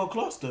makes you world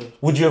class, though.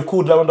 Would you have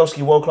called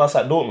Lewandowski world class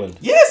at Dortmund?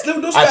 Yes,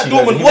 Lewandowski at Actually,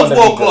 no, Dortmund he was won the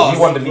world league, though. class. He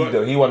won the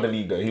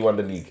league though. He won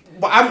the league.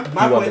 But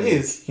my point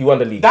is, he won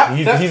the league.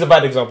 He's a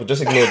bad example.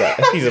 Just ignore that.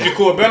 Did you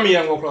call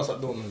Aubameyang world class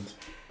at Dortmund?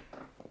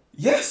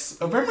 yes,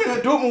 Aubameyang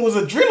at Dortmund was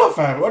a driller,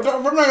 fam.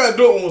 Aubameyang at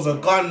Dortmund was a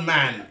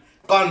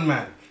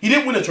gunman. He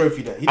didn't win a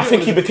trophy there. I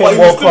think he but became was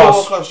world still a class.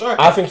 world-class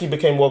striker. I think he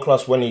became world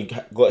class when he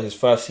got his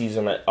first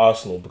season at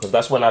Arsenal because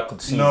that's when I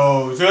could see.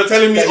 No, so you're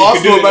telling me That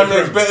you could Arsenal do it in the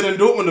Aubameyang is Prem. better than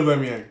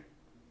Dortmund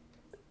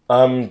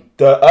Aubameyang?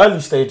 The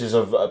early stages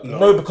of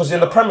no, because in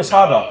the Prem it's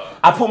harder.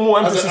 I put more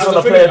emphasis on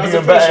the player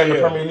doing better in the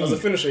Premier League. As a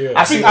finisher, yeah.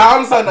 I think I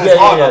understand that it's Yeah,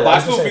 harder, yeah, but I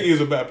that's still the think same. he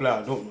was a better player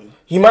at Dortmund.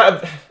 He might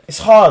have. It's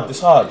hard. Is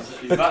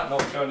that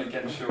not going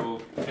against your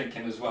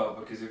thinking as well?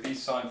 Because if he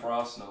signed for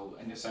Arsenal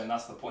and you're saying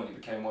that's the point, he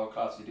became world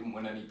class, he didn't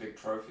win any big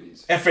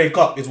trophies. FA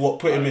Cup is what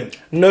put him in.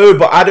 No,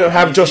 but I don't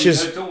have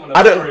Josh's. Dortmund,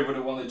 I don't. would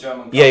have won the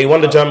German Cup. Yeah, he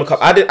won the German Cup.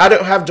 I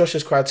don't have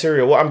Josh's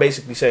criteria. What I'm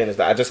basically saying is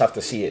that I just have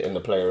to see it in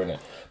the player, innit?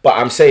 But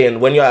I'm saying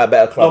when you're at a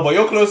better No, club, but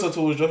you're closer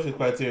towards Josh's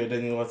criteria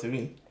than you are to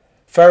me.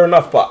 fair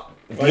enough. But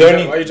Why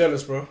are you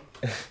jealous, bro?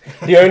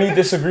 the only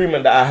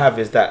disagreement that I have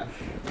is that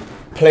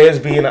players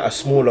being at a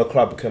smaller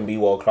club can be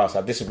world class.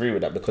 I disagree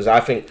with that because I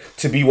think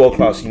to be world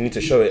class, you need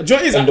to show it Do you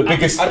know what it is? in the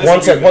biggest. I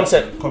disagree One with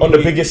sec. that On the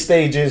completely. biggest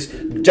stages,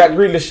 Jack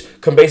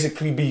Grealish can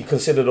basically be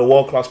considered a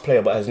world class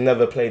player, but has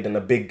never played in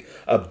a big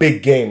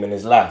game in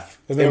his life.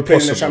 He's never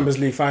played in the Impossible. Champions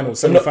League final.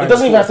 No, it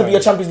doesn't even have to be a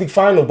Champions League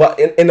final, but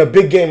in a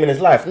big game in his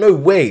life. No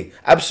way.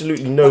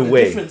 Absolutely no But the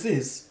way. difference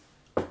is,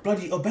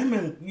 bloody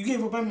Aubameyang, you gave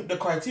Aubameyang, the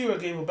criteria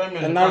gave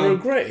Aubameyang. And I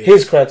regret it.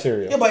 His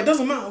criteria. Yeah, but it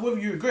doesn't matter whether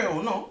you regret it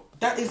or not.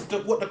 That is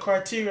what the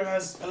criteria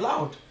has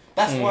allowed.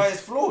 That's why it's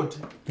flawed.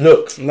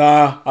 Look,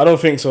 Nah, I don't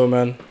think so,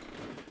 man.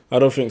 I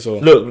don't think so.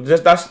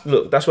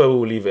 that's where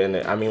we'll leave it in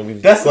it. I mean,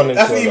 we've That's gone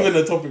into a even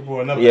lot, a topic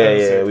for another Yeah,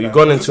 episode. yeah, we've man.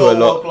 gone This into a whole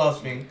lot.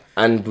 world-class thing,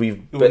 and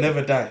we've. it will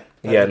never die.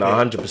 Yeah, no,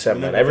 Never 100%, die.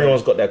 man. Never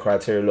Everyone's die. got their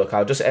criteria. Look,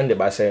 I'll just end it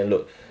by saying,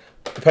 look,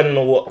 depending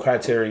on what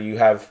criteria you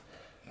have,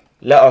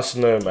 let us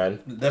know, man.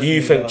 Do Definitely you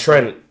let think us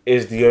Trent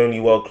is the only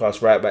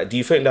world-class right back? Do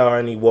you think there are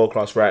any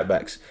world-class right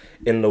backs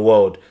in the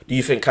world? Do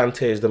you think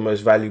Kante is the most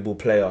valuable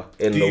player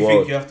in Do the you world?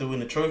 think you have to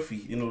win a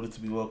trophy in order to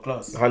be world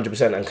class?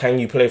 100%. And can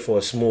you play for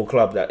a small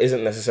club that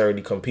isn't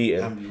necessarily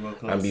competing And be world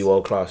class. and be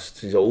world class?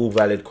 These are all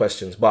valid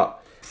questions.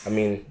 But, I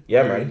mean,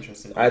 yeah, Very man.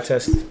 interesting. Eye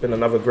test. It's been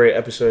another great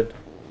episode.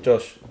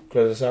 Josh,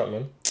 close us out,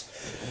 man.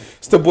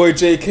 It's the boy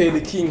JK,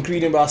 the King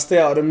Greeting, but I stay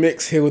out of the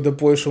mix here with the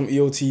boys from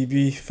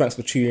EOTB. Thanks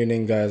for tuning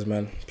in, guys,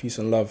 man. Peace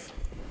and love.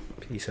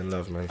 Peace and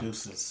love, man.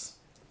 Deuces.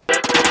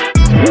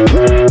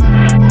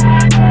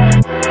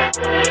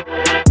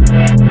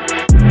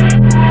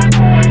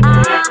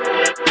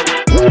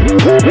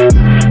 Ah.